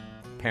always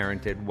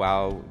parented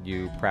while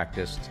you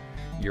practiced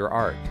your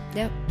art.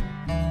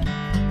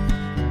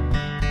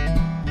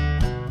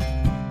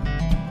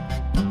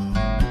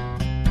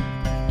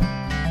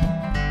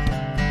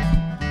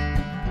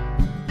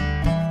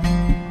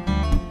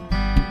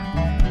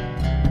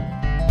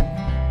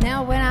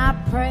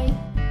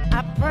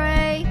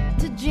 pray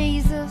to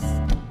Jesus.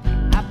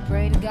 I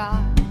pray to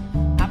God.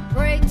 I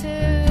pray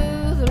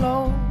to the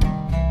Lord.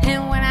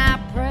 And when I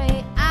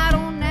pray, I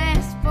don't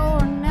ask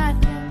for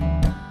nothing.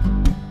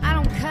 I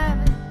don't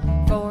covet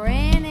for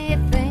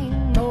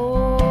anything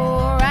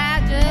more.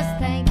 I just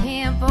thank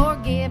Him for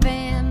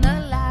giving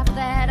the life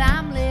that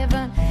I'm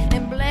living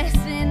and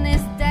blessing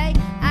this day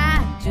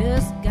I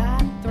just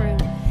got through.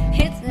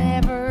 It's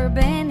never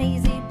been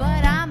easy,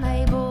 but I'm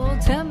able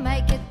to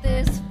make it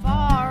this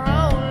far.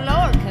 Oh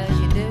Lord, 'cause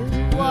you do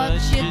what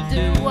you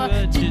do,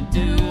 what you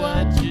do,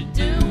 what you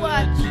do,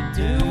 what you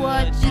do,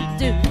 what you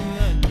do,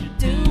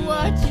 do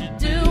what you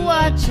do,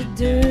 what you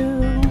do.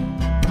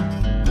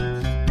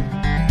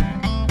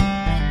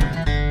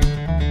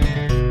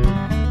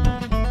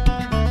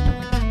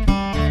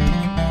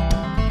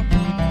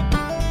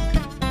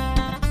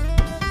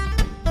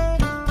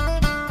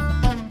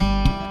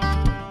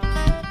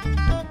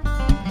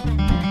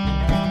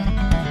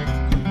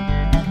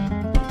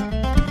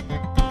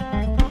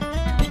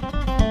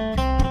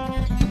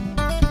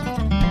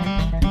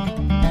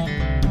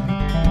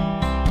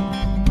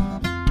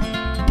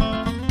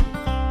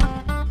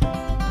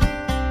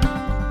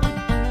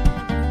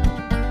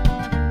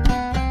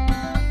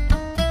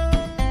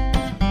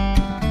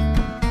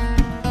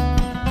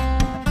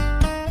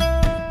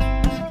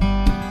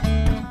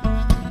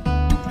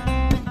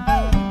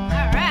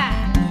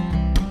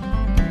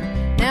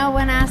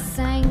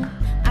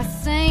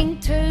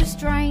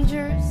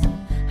 Strangers,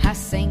 I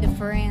sing to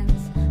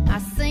friends, I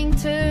sing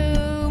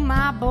to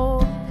my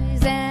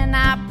boys, and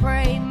I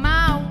pray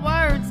my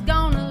words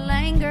gonna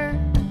linger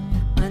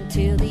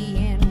until the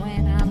end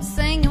when I'm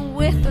singing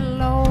with the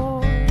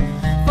Lord.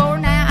 For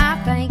now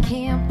I thank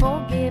Him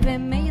for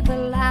giving me the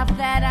life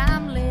that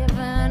I'm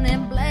living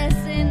and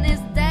blessing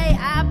this day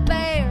I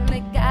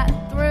barely got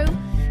through.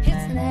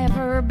 It's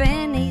never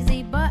been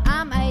easy, but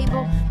I'm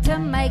able to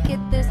make it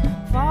this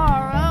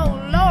far. Oh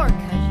Lord,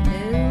 'cause you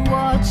do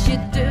what you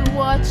do,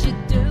 what you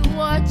do,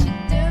 what you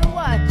do,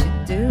 what you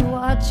do,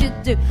 what you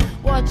do,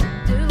 what you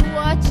do,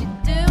 what you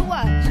do,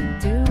 what you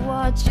do,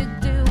 what you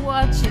do,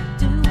 what you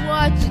do,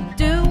 what you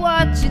do,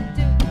 what you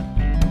do.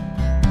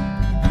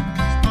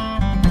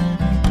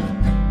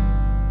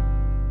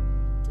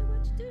 Do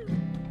what you do.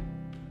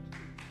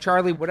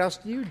 Charlie, what else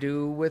do you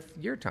do with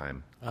your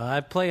time?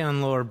 I play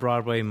on Lower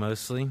Broadway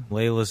mostly.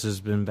 Layla's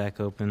has been back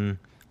open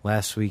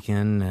last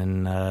weekend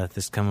and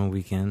this coming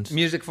weekend.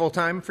 Music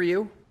full-time for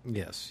you?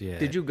 Yes, yeah.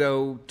 Did you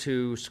go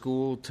to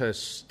school to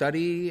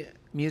study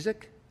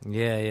music?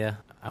 Yeah.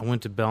 I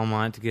went to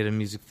Belmont to get a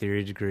music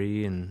theory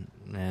degree and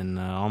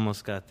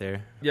almost got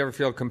there. You ever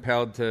feel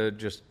compelled to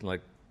just,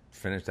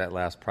 finish that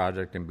last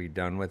project and be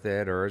done with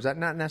it, or is that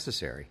not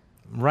necessary?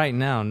 Right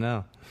now,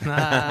 no.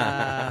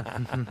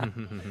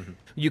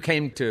 You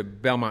came to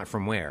Belmont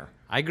from where?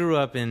 I grew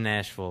up in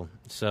Nashville,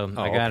 so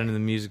I got into the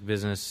music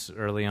business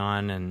early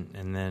on,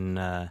 and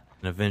then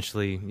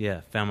eventually,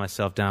 found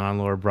myself down on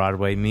Lower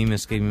Broadway.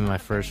 Mimas gave me my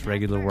first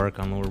regular work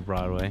on Lower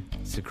Broadway.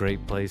 It's a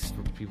great place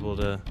for people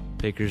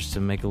pickers to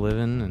make a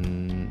living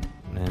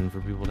and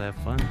for people to have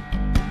fun.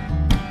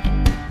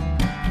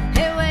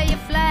 Hey, where you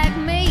flagged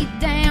me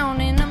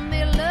down in the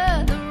middle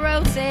of the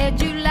road, said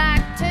you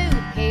like to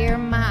hear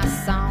my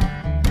song.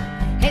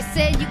 Hey,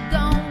 said you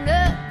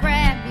gonna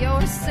grab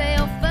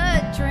yourself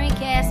a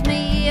drink, asked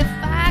me if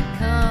I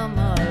come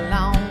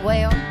along.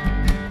 Well,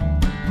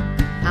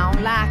 I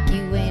don't like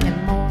you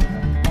anymore.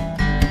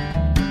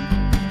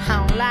 I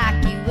don't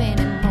like you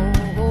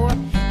anymore.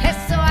 Hey,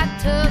 so I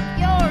took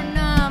your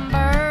number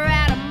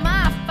out of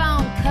my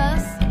phone,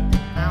 'cause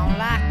I don't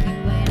like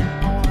you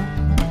anymore.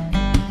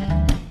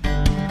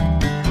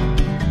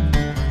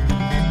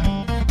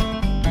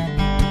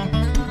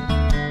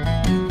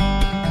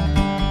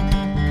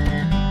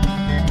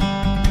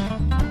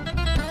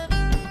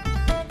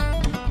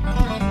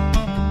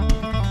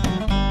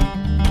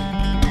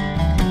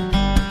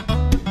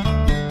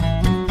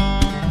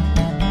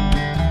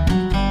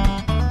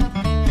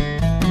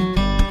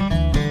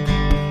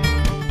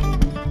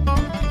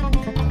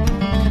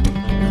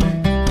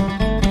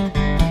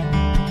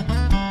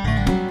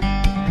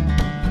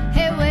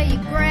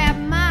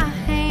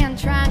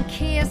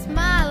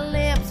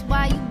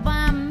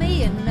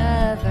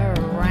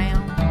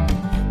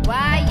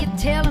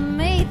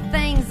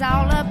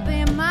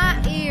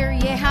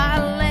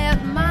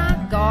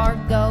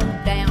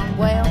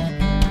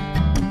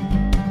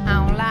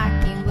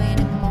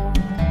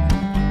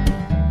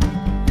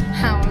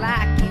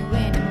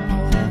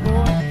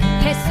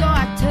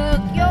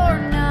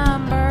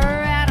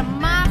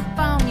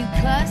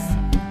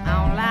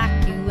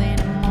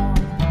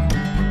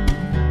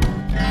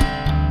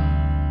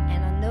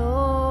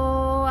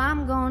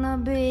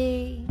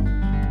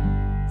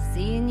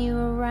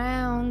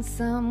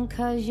 lonesome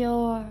 'cause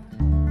you're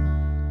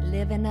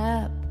living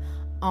up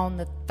on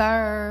the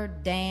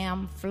third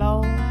damn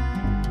floor.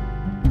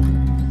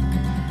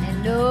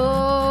 And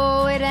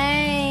oh, it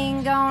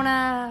ain't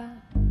gonna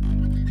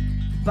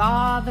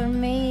bother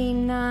me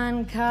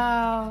none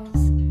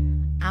 'cause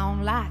I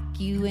don't like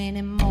you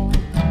anymore.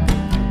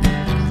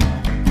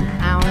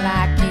 I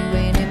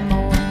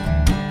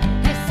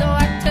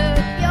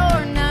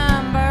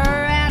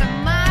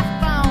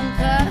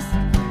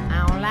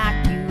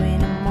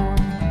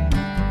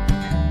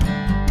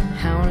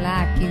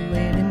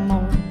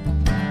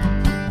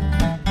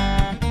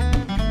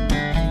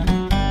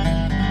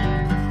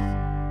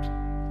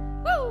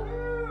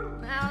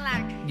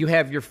you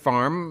have your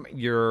farm,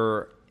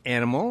 your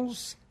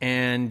animals,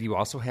 and you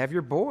also have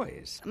your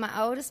boys. My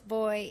oldest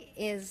boy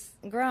is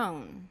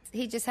grown.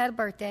 He just had a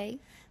birthday,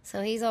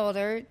 so he's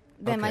older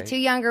than my Okay. 2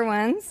 younger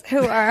ones,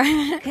 who are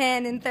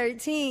 10 and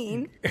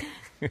 13.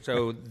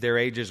 So their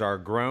ages are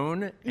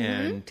grown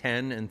and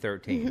 10 and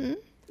 13.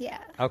 Yeah.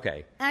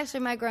 Okay. Actually,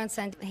 my grown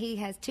son, he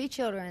has 2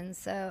 children,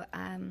 so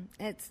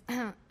it's,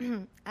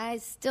 I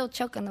still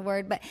choke on the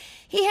word, but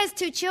he has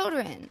 2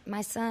 children,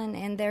 my son,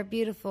 and they're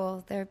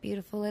beautiful. They're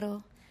beautiful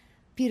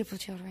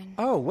children.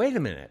 Oh, wait a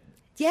minute.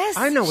 Yes.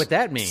 I know what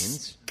that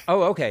means.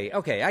 Oh, okay,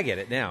 I get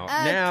it now.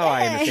 Now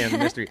I Okay. understand the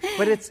mystery.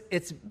 But it's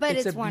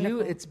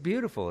wonderful. It's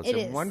beautiful. It's It a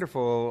is.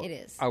 wonderful. It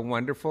is. a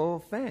wonderful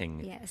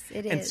thing. Yes,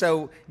 it And is.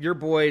 so your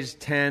boys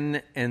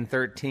 10 and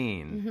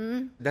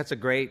 13. That's a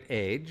great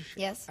age.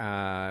 Yes.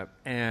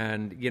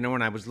 And you know,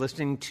 when I was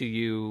listening to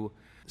you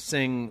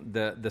sing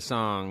the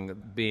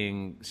song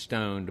Being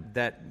Stoned,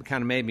 that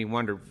kind of made me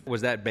wonder,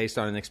 was that based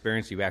on an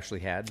experience you actually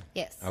had?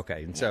 Yes.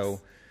 Okay. And Yes.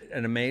 so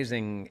an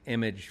amazing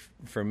image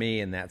for me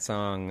in that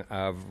song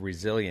of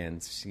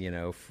resilience, you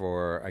know,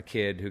 for a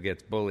kid who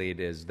gets bullied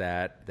is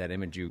that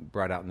image you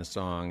brought out in the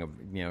song of,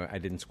 you know, I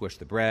didn't squish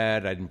the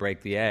bread, I didn't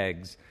break the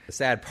eggs. The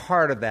sad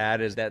part of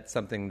that is that's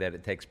something that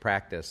it takes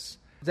practice.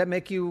 Does that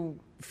make you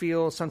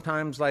feel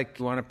sometimes like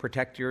you want to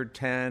protect your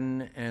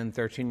 10 and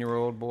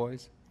 13-year-old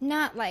boys?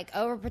 Not like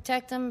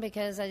overprotect them,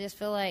 because I just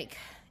feel like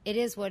it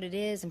is what it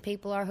is and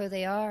people are who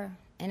they are.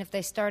 And if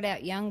they start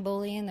out young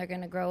bullying, they're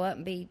going to grow up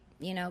and be,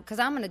 you know, because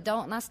I'm an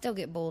adult and I still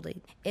get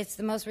bullied. It's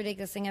the most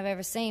ridiculous thing I've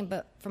ever seen.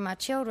 But for my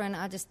children,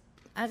 I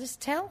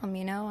just tell them,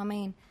 you know, I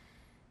mean,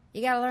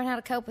 you got to learn how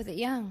to cope with it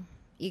young.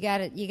 You got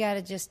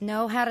to just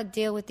know how to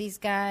deal with these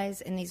guys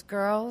and these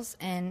girls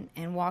and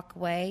walk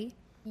away.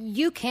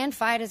 You can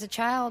fight as a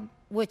child,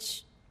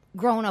 which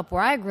growing up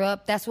where I grew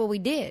up, that's what we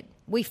did.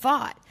 We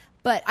fought.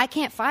 But I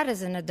can't fight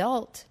as an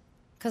adult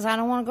because I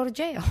don't want to go to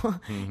jail,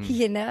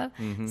 you know?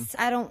 So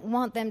I don't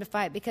want them to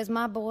fight because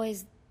my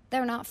boys,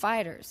 they're not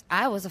fighters.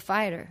 I was a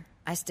fighter.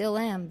 I still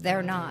am.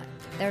 They're not.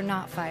 They're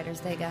not fighters.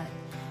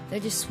 They're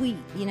just sweet,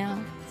 you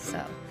know?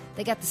 So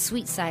they got the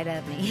sweet side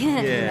of me. you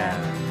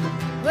know?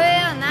 Well,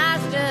 and I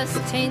was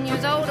just 10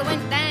 years old. I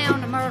went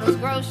down to Myrtle's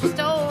grocery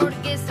store to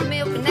get some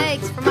milk and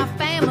eggs for my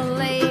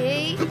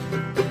family.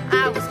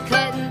 I was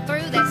cutting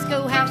through that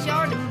schoolhouse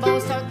yard and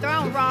boys started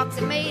throwing rocks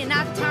at me, and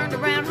I turned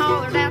around,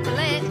 hollered out to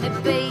let me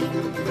be.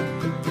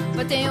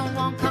 But then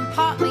one come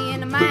pop me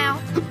in the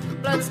mouth.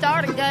 Blood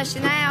started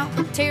gushing out.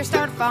 Tears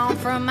started falling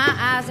from my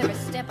eyes. Every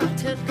step I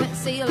took, couldn't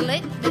see a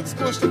lick. Didn't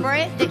squish the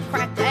bread, didn't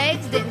crack the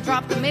eggs, didn't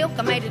drop the milk.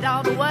 I made it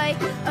all the way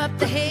up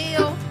the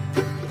hill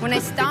when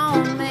they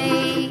stoned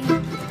me.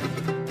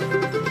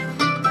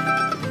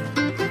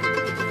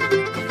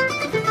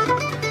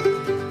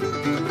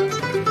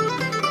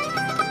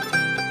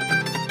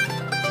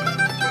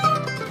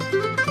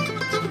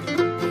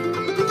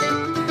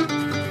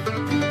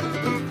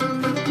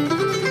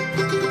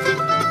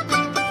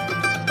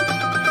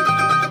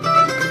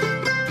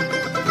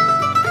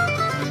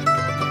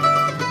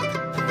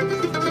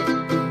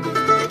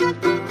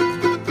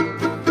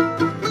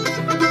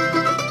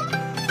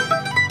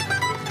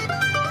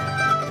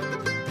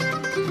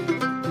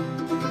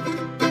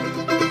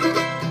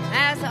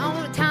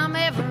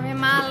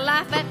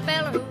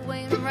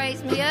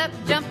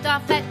 Jumped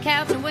off that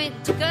couch and went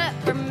and took up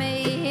for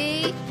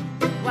me.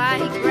 Why,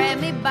 he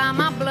grabbed me by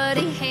my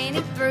bloody hand,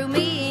 he threw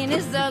me in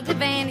his ugly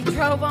van. He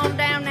drove on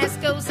down that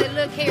school, said,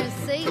 look here and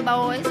see,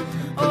 boys.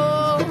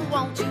 Oh,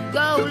 won't you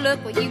go?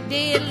 Look what you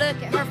did.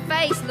 Look at her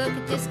face. Look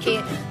at this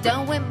kid.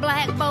 Done went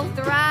black, both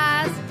their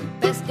eyes.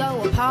 Best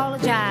go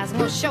apologize.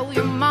 We'll show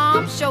your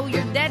mom, show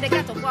your dad. They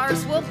got the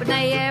worst whooping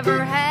they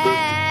ever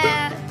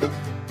had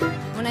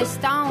when they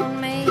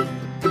stoned me.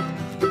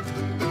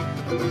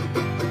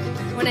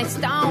 When they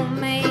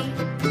stoned me.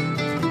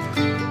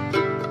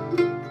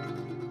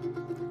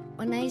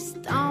 When they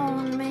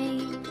stoned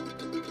me.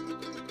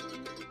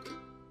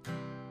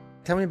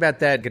 Tell me about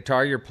that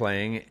guitar you're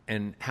playing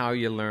and how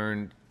you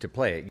learned to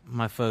play it.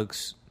 My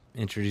folks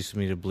introduced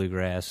me to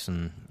bluegrass,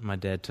 and my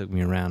dad took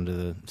me around to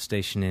the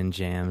Station Inn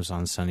jams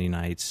on Sunday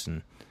nights,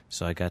 and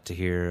so I got to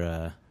hear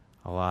a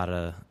lot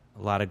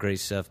of great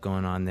stuff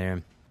going on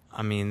there.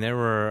 I mean, there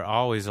were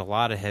always a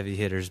lot of heavy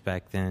hitters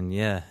back then,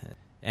 yeah.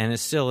 And it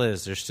still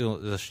is. They're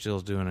still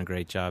doing a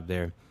great job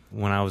there.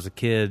 When I was a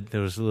kid,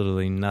 there was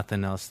literally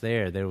nothing else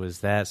there. There was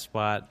that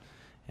spot,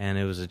 and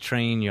it was a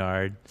train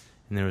yard,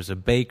 and there was a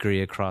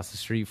bakery across the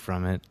street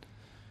from it.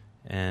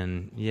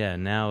 And, yeah,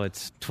 now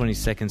it's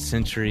 22nd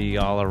century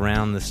all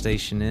around the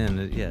Station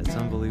Inn. Yeah, it's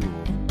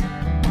unbelievable.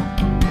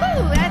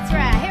 Ooh, that's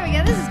right. Here we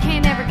go. This is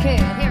Can't Never Could.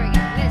 Here we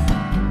go. Listen.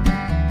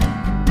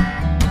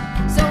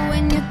 So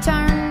when you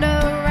turned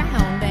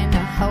around and the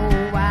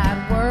whole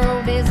wide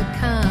world is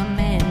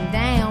a-coming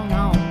down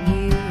on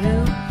you,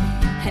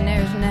 and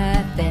there's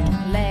nothing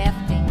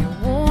left in your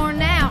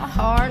worn-out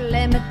heart,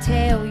 let me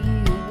tell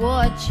you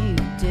what you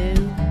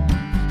do.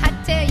 I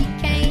tell you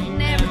can't,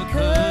 never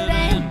could,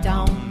 and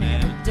don't,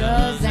 never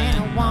does, and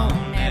I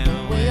won't, never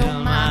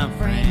will, my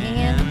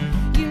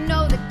friend. You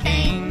know that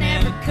can't,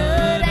 never could,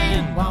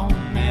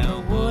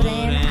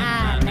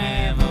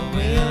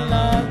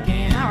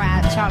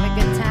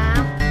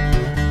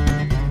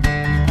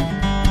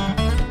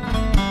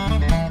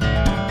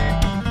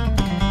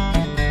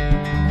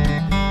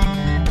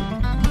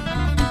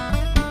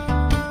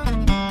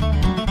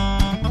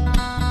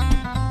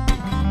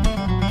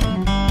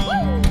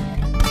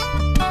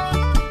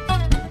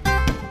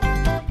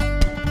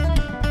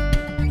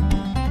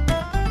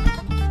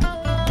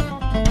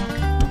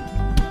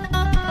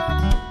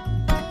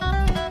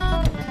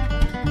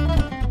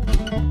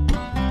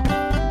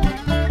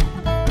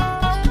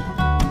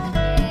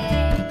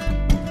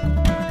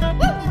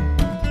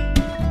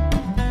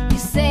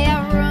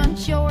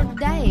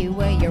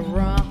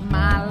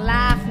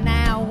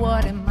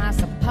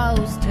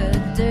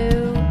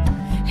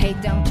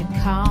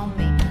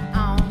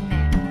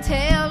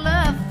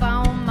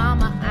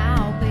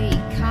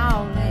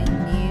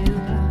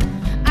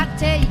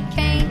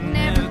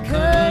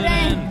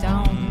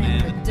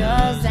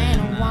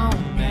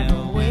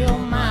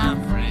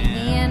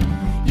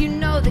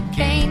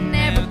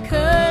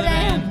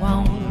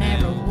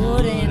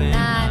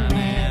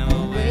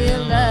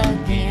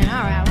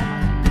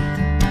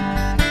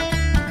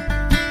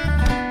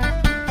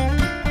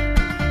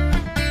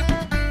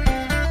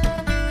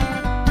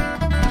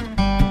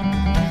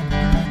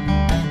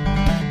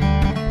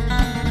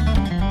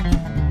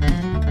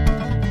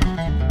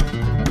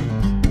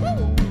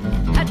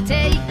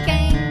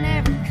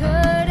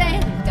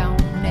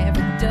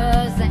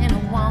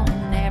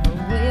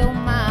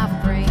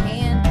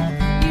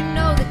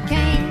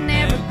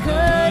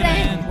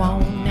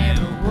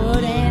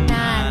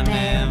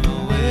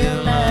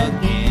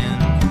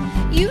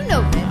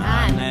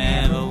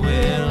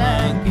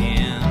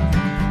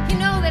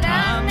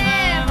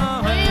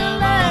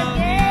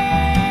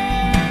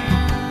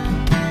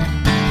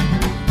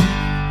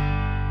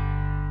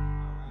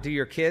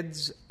 your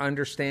kids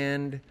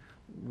understand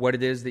what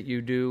it is that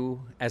you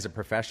do as a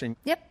profession?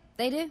 Yep,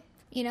 they do.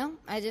 You know,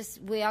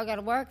 we all got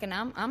to work, and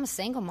I'm a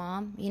single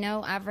mom. You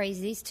know, I've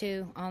raised these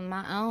two on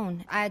my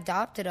own. I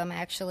adopted them,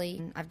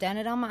 actually. I've done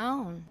it on my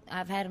own.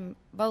 I've had them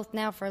both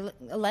now for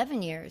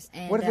 11 years.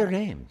 And, what are their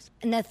names?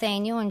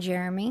 Nathaniel and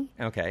Jeremy.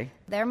 Okay.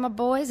 They're my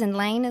boys, and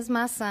Lane is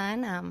my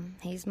son.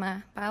 He's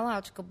my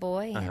biological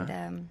boy,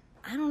 and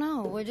I don't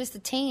know. We're just a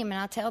team,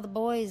 and I tell the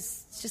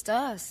boys it's just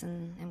us,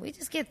 and we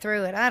just get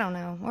through it. I don't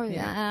know.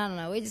 I don't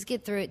know. We just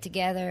get through it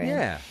together.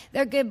 And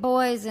they're good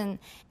boys, and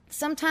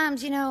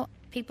sometimes, you know,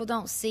 people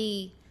don't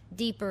see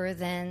deeper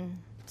than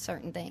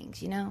certain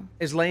things, you know.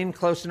 Is Lane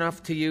close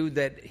enough to you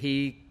that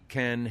he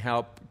can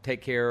help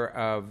take care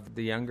of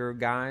the younger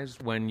guys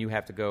when you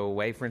have to go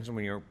away, for instance,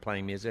 when you're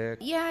playing music?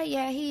 Yeah,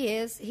 he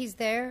is. He's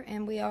there,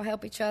 and we all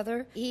help each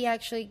other. He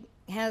actually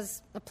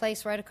has a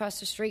place right across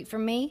the street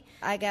from me.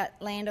 I got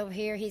land over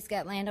here, he's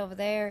got land over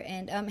there,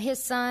 and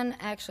his son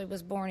actually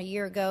was born a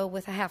year ago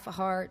with a half a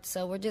heart,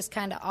 so we're just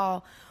kind of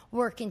all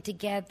working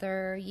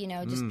together, you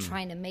know, just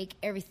trying to make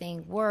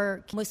everything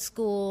work with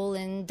school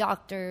and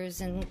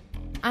doctors, and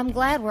I'm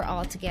glad we're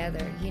all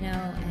together, you know,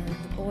 and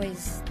the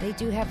boys, they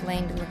do have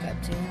Lane to look up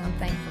to, and I'm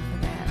thankful for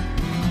that.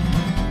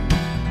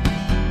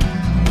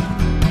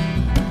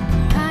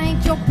 I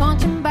ain't your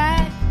punching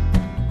bag.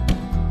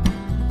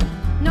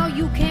 No,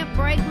 you can't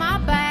break my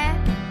back.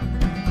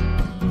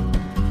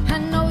 I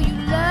know you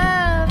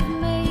love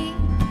me.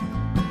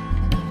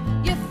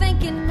 You're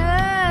thinking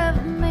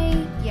of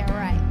me. Yeah,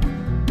 right.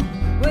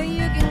 Well,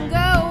 you can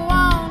go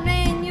on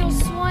and you'll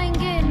swing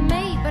at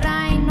me, but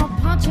I ain't no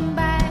punching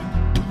bag.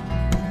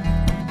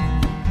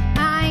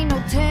 I ain't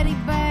no teddy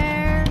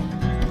bear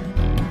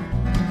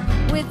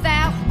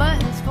without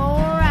buttons for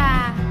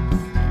eyes.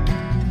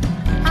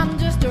 I'm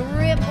just a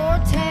rip or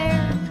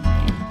tear.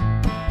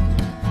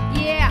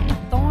 Yeah, a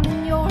thorn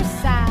in your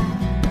side.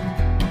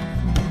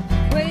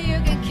 Well,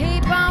 you can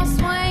keep on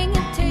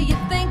swinging till you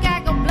think I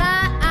go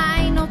blind.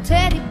 I ain't no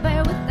teddy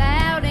bear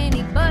without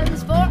any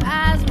buttons for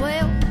eyes.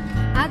 Well,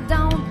 I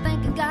don't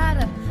think I got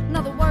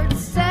another word to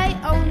say.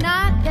 Oh,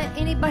 not that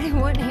anybody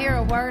wouldn't hear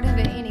a word of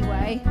it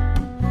anyway.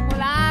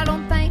 Well, I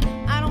don't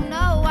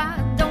know,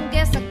 I don't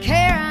guess I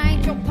care. I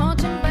ain't your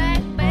punching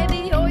bag,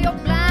 baby, or your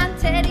blind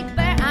teddy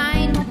bear. I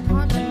ain't no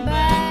punching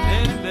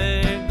bag. Teddy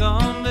bear,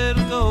 gone, let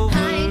her go.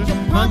 I ain't your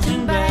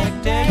punching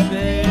bag, teddy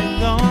bear,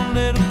 gone,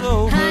 let her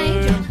go. I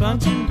ain't your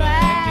punching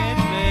bag,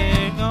 teddy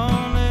bear,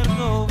 gone, let her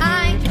go.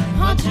 I ain't your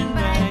punching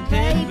bag,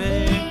 teddy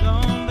bear,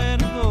 gone,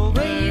 let her go.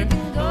 Well, you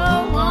can go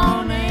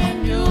on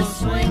and you'll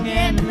swing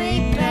at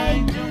me,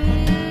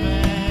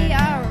 baby.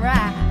 All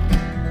right.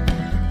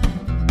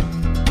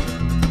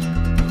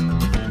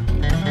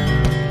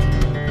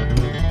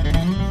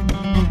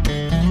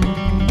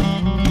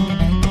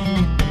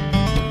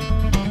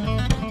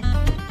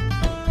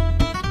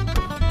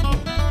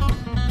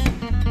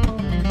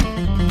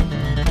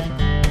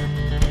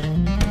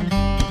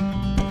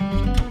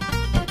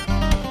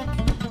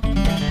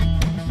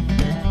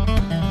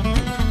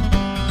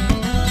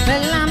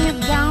 Well, I'm your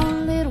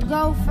gone little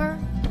gopher.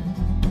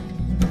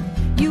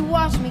 You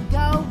watch me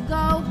go,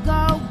 go,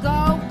 go,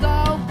 go,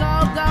 go, go,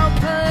 go.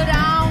 Put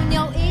on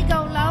your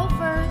ego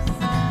loafers.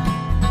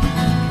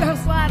 Go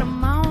slide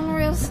 'em on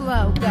real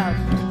slow. Go,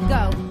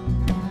 go.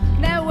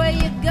 That way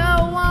you go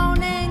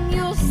on and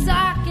you'll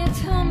sock it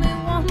to me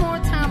one more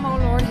time. Oh,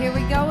 Lord, here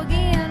we go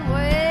again.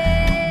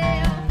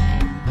 Well,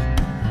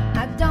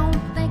 I don't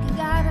think I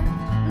got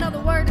another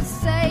word to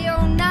say.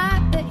 Oh,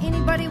 not that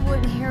anybody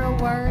wouldn't hear a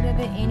word of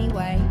it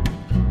anyway.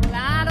 Well,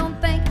 I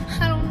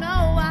don't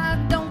know, I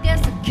don't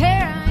guess I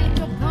care. I ain't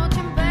your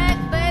punching bag,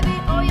 baby,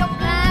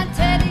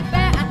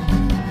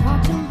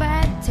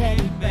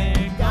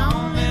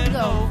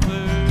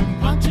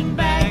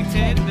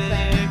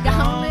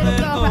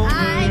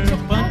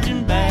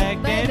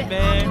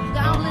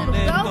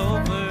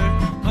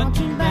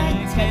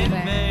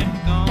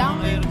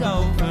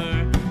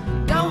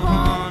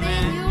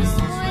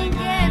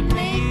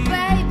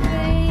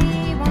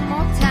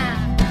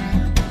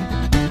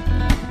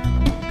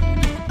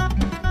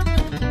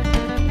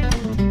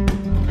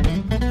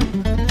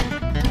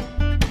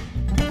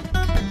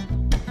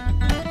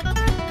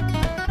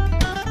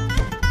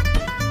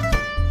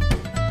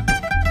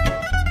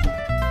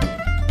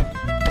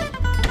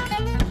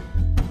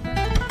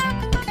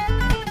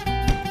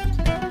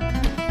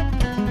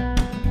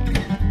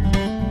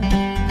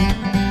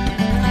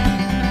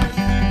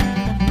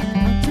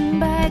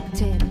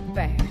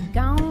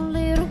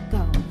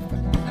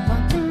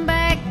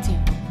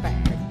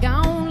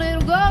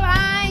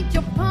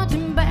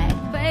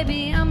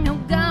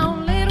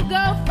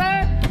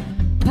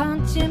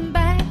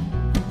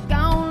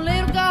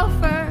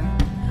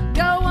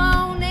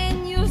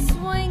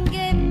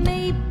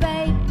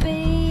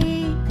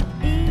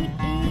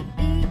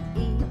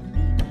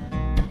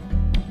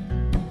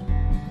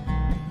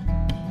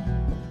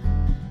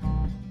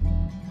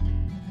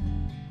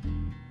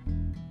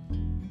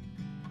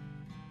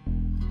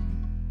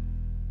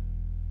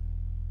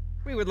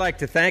 We would like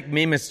to thank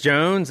Mimas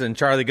Jones and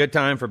Charlie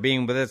Goodtime for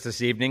being with us this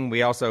evening.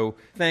 We also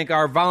thank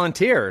our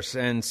volunteers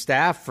and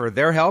staff for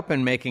their help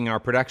in making our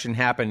production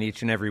happen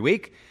each and every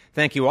week.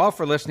 Thank you all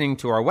for listening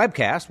to our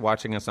webcast,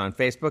 watching us on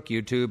Facebook,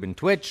 YouTube, and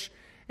Twitch,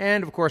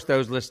 and, of course,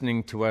 those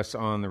listening to us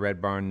on the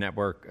Red Barn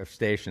network of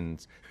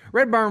stations.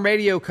 Red Barn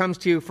Radio comes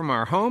to you from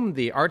our home,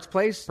 the Arts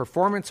Place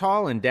Performance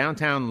Hall in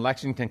downtown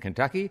Lexington,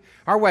 Kentucky.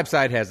 Our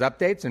website has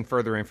updates and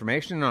further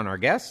information on our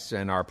guests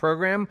and our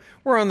program.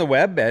 We're on the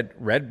web at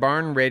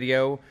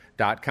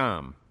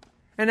redbarnradio.com.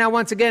 And now,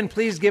 once again,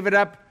 please give it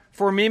up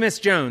for Mimas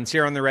Jones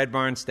here on the Red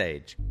Barn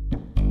stage.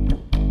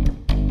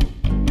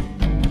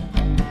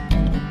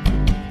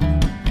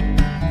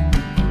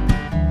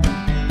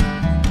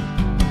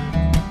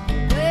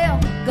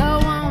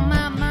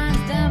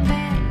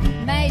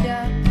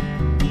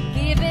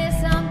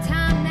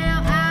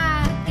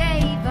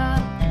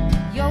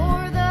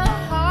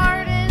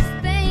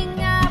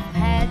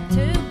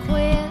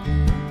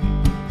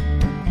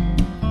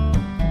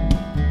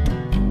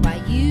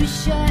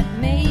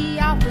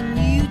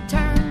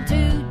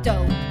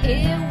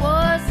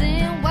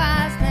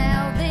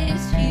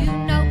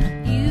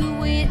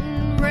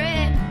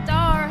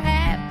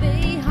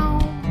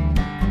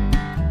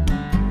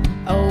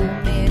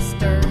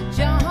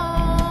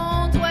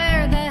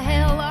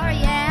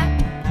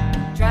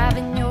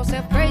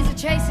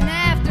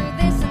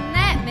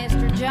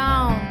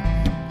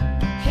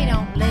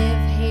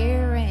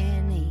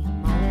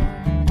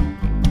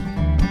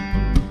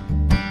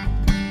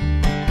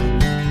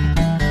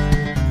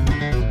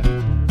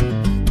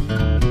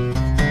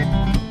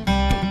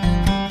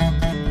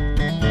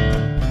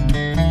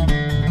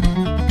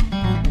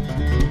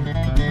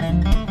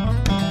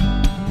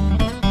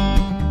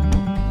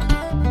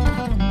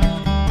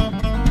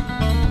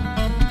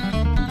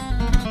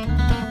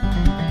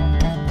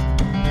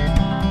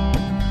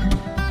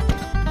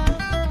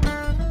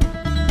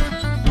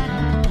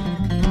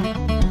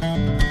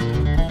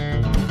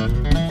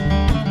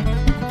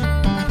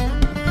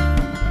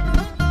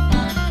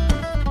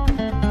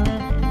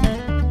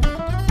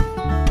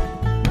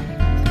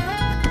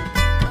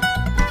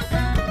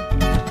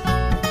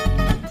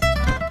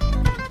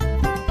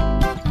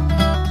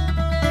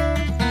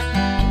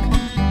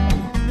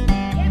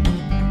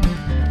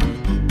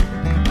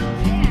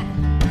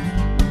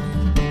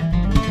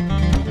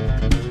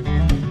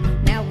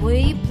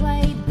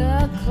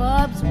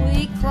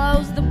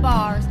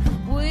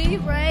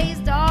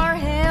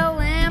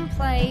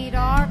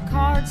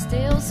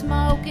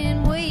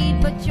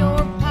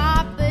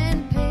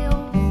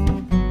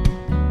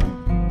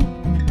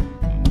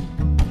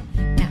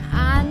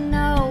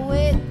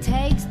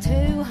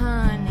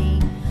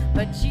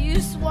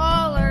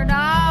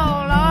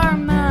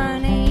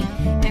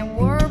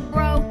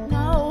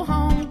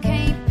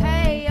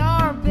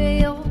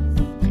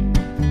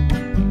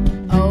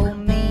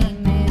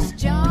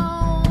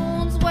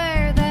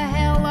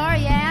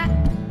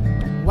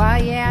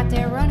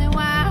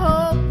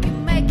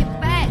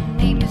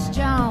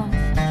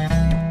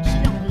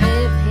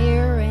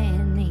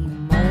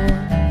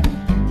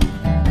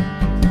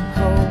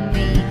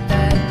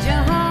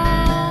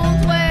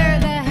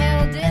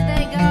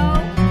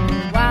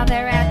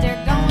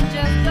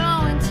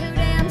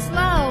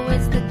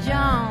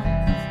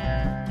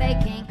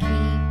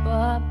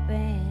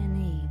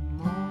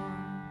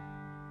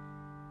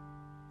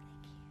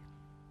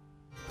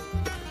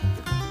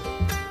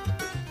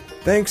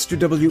 Thanks to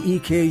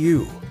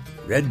WEKU,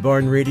 Red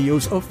Barn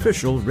Radio's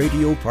official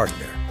radio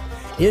partner,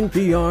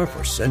 NPR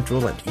for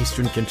Central and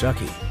Eastern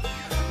Kentucky.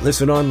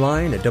 Listen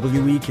online at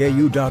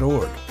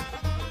weku.org.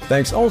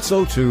 Thanks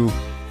also to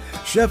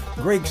Chef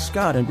Greg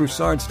Scott and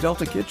Broussard's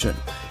Delta Kitchen,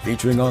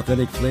 featuring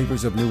authentic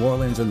flavors of New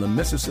Orleans and the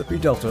Mississippi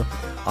Delta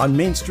on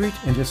Main Street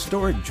in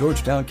historic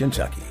Georgetown,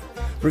 Kentucky.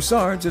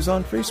 Broussard's is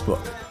on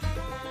Facebook.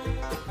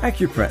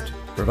 Accuprint,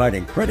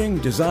 providing printing,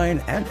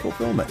 design, and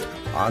fulfillment.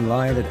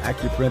 Online at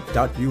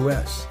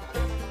accuprint.us.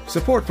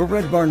 Support for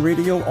Red Barn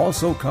Radio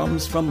also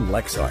comes from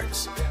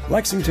LexArts,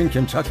 Lexington,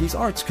 Kentucky's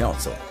Arts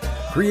Council,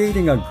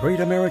 creating a great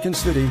American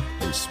city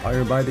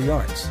inspired by the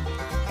arts.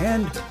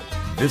 And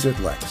Visit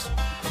Lex,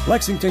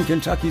 Lexington,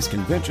 Kentucky's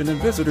Convention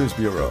and Visitors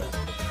Bureau.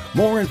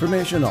 More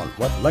information on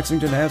what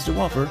Lexington has to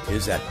offer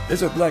is at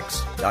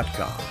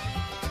visitlex.com.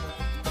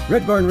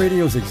 Red Barn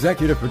Radio's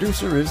executive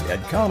producer is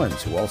Ed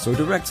Collins, who also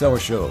directs our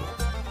show.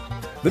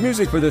 The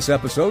music for this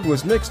episode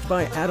was mixed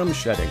by Adam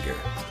Schettinger.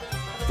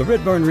 The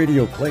Red Barn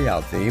Radio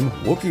playout theme,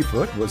 Wookie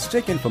Foot, was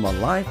taken from a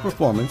live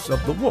performance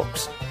of the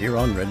Wooks here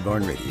on Red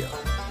Barn Radio.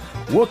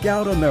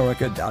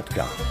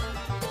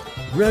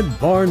 WookOutAmerica.com. Red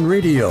Barn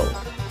Radio.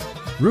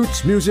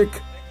 Roots music,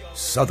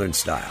 Southern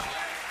style.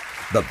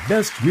 The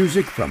best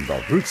music from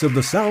the roots of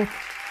the South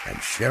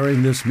and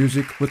sharing this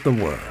music with the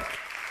world.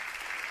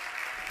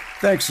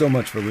 Thanks so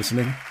much for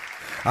listening.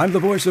 I'm the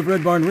voice of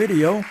Red Barn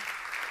Radio,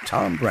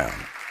 Tom Brown.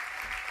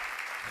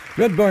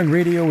 Red Barn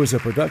Radio is a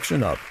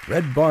production of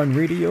Red Barn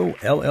Radio,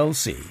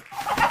 LLC.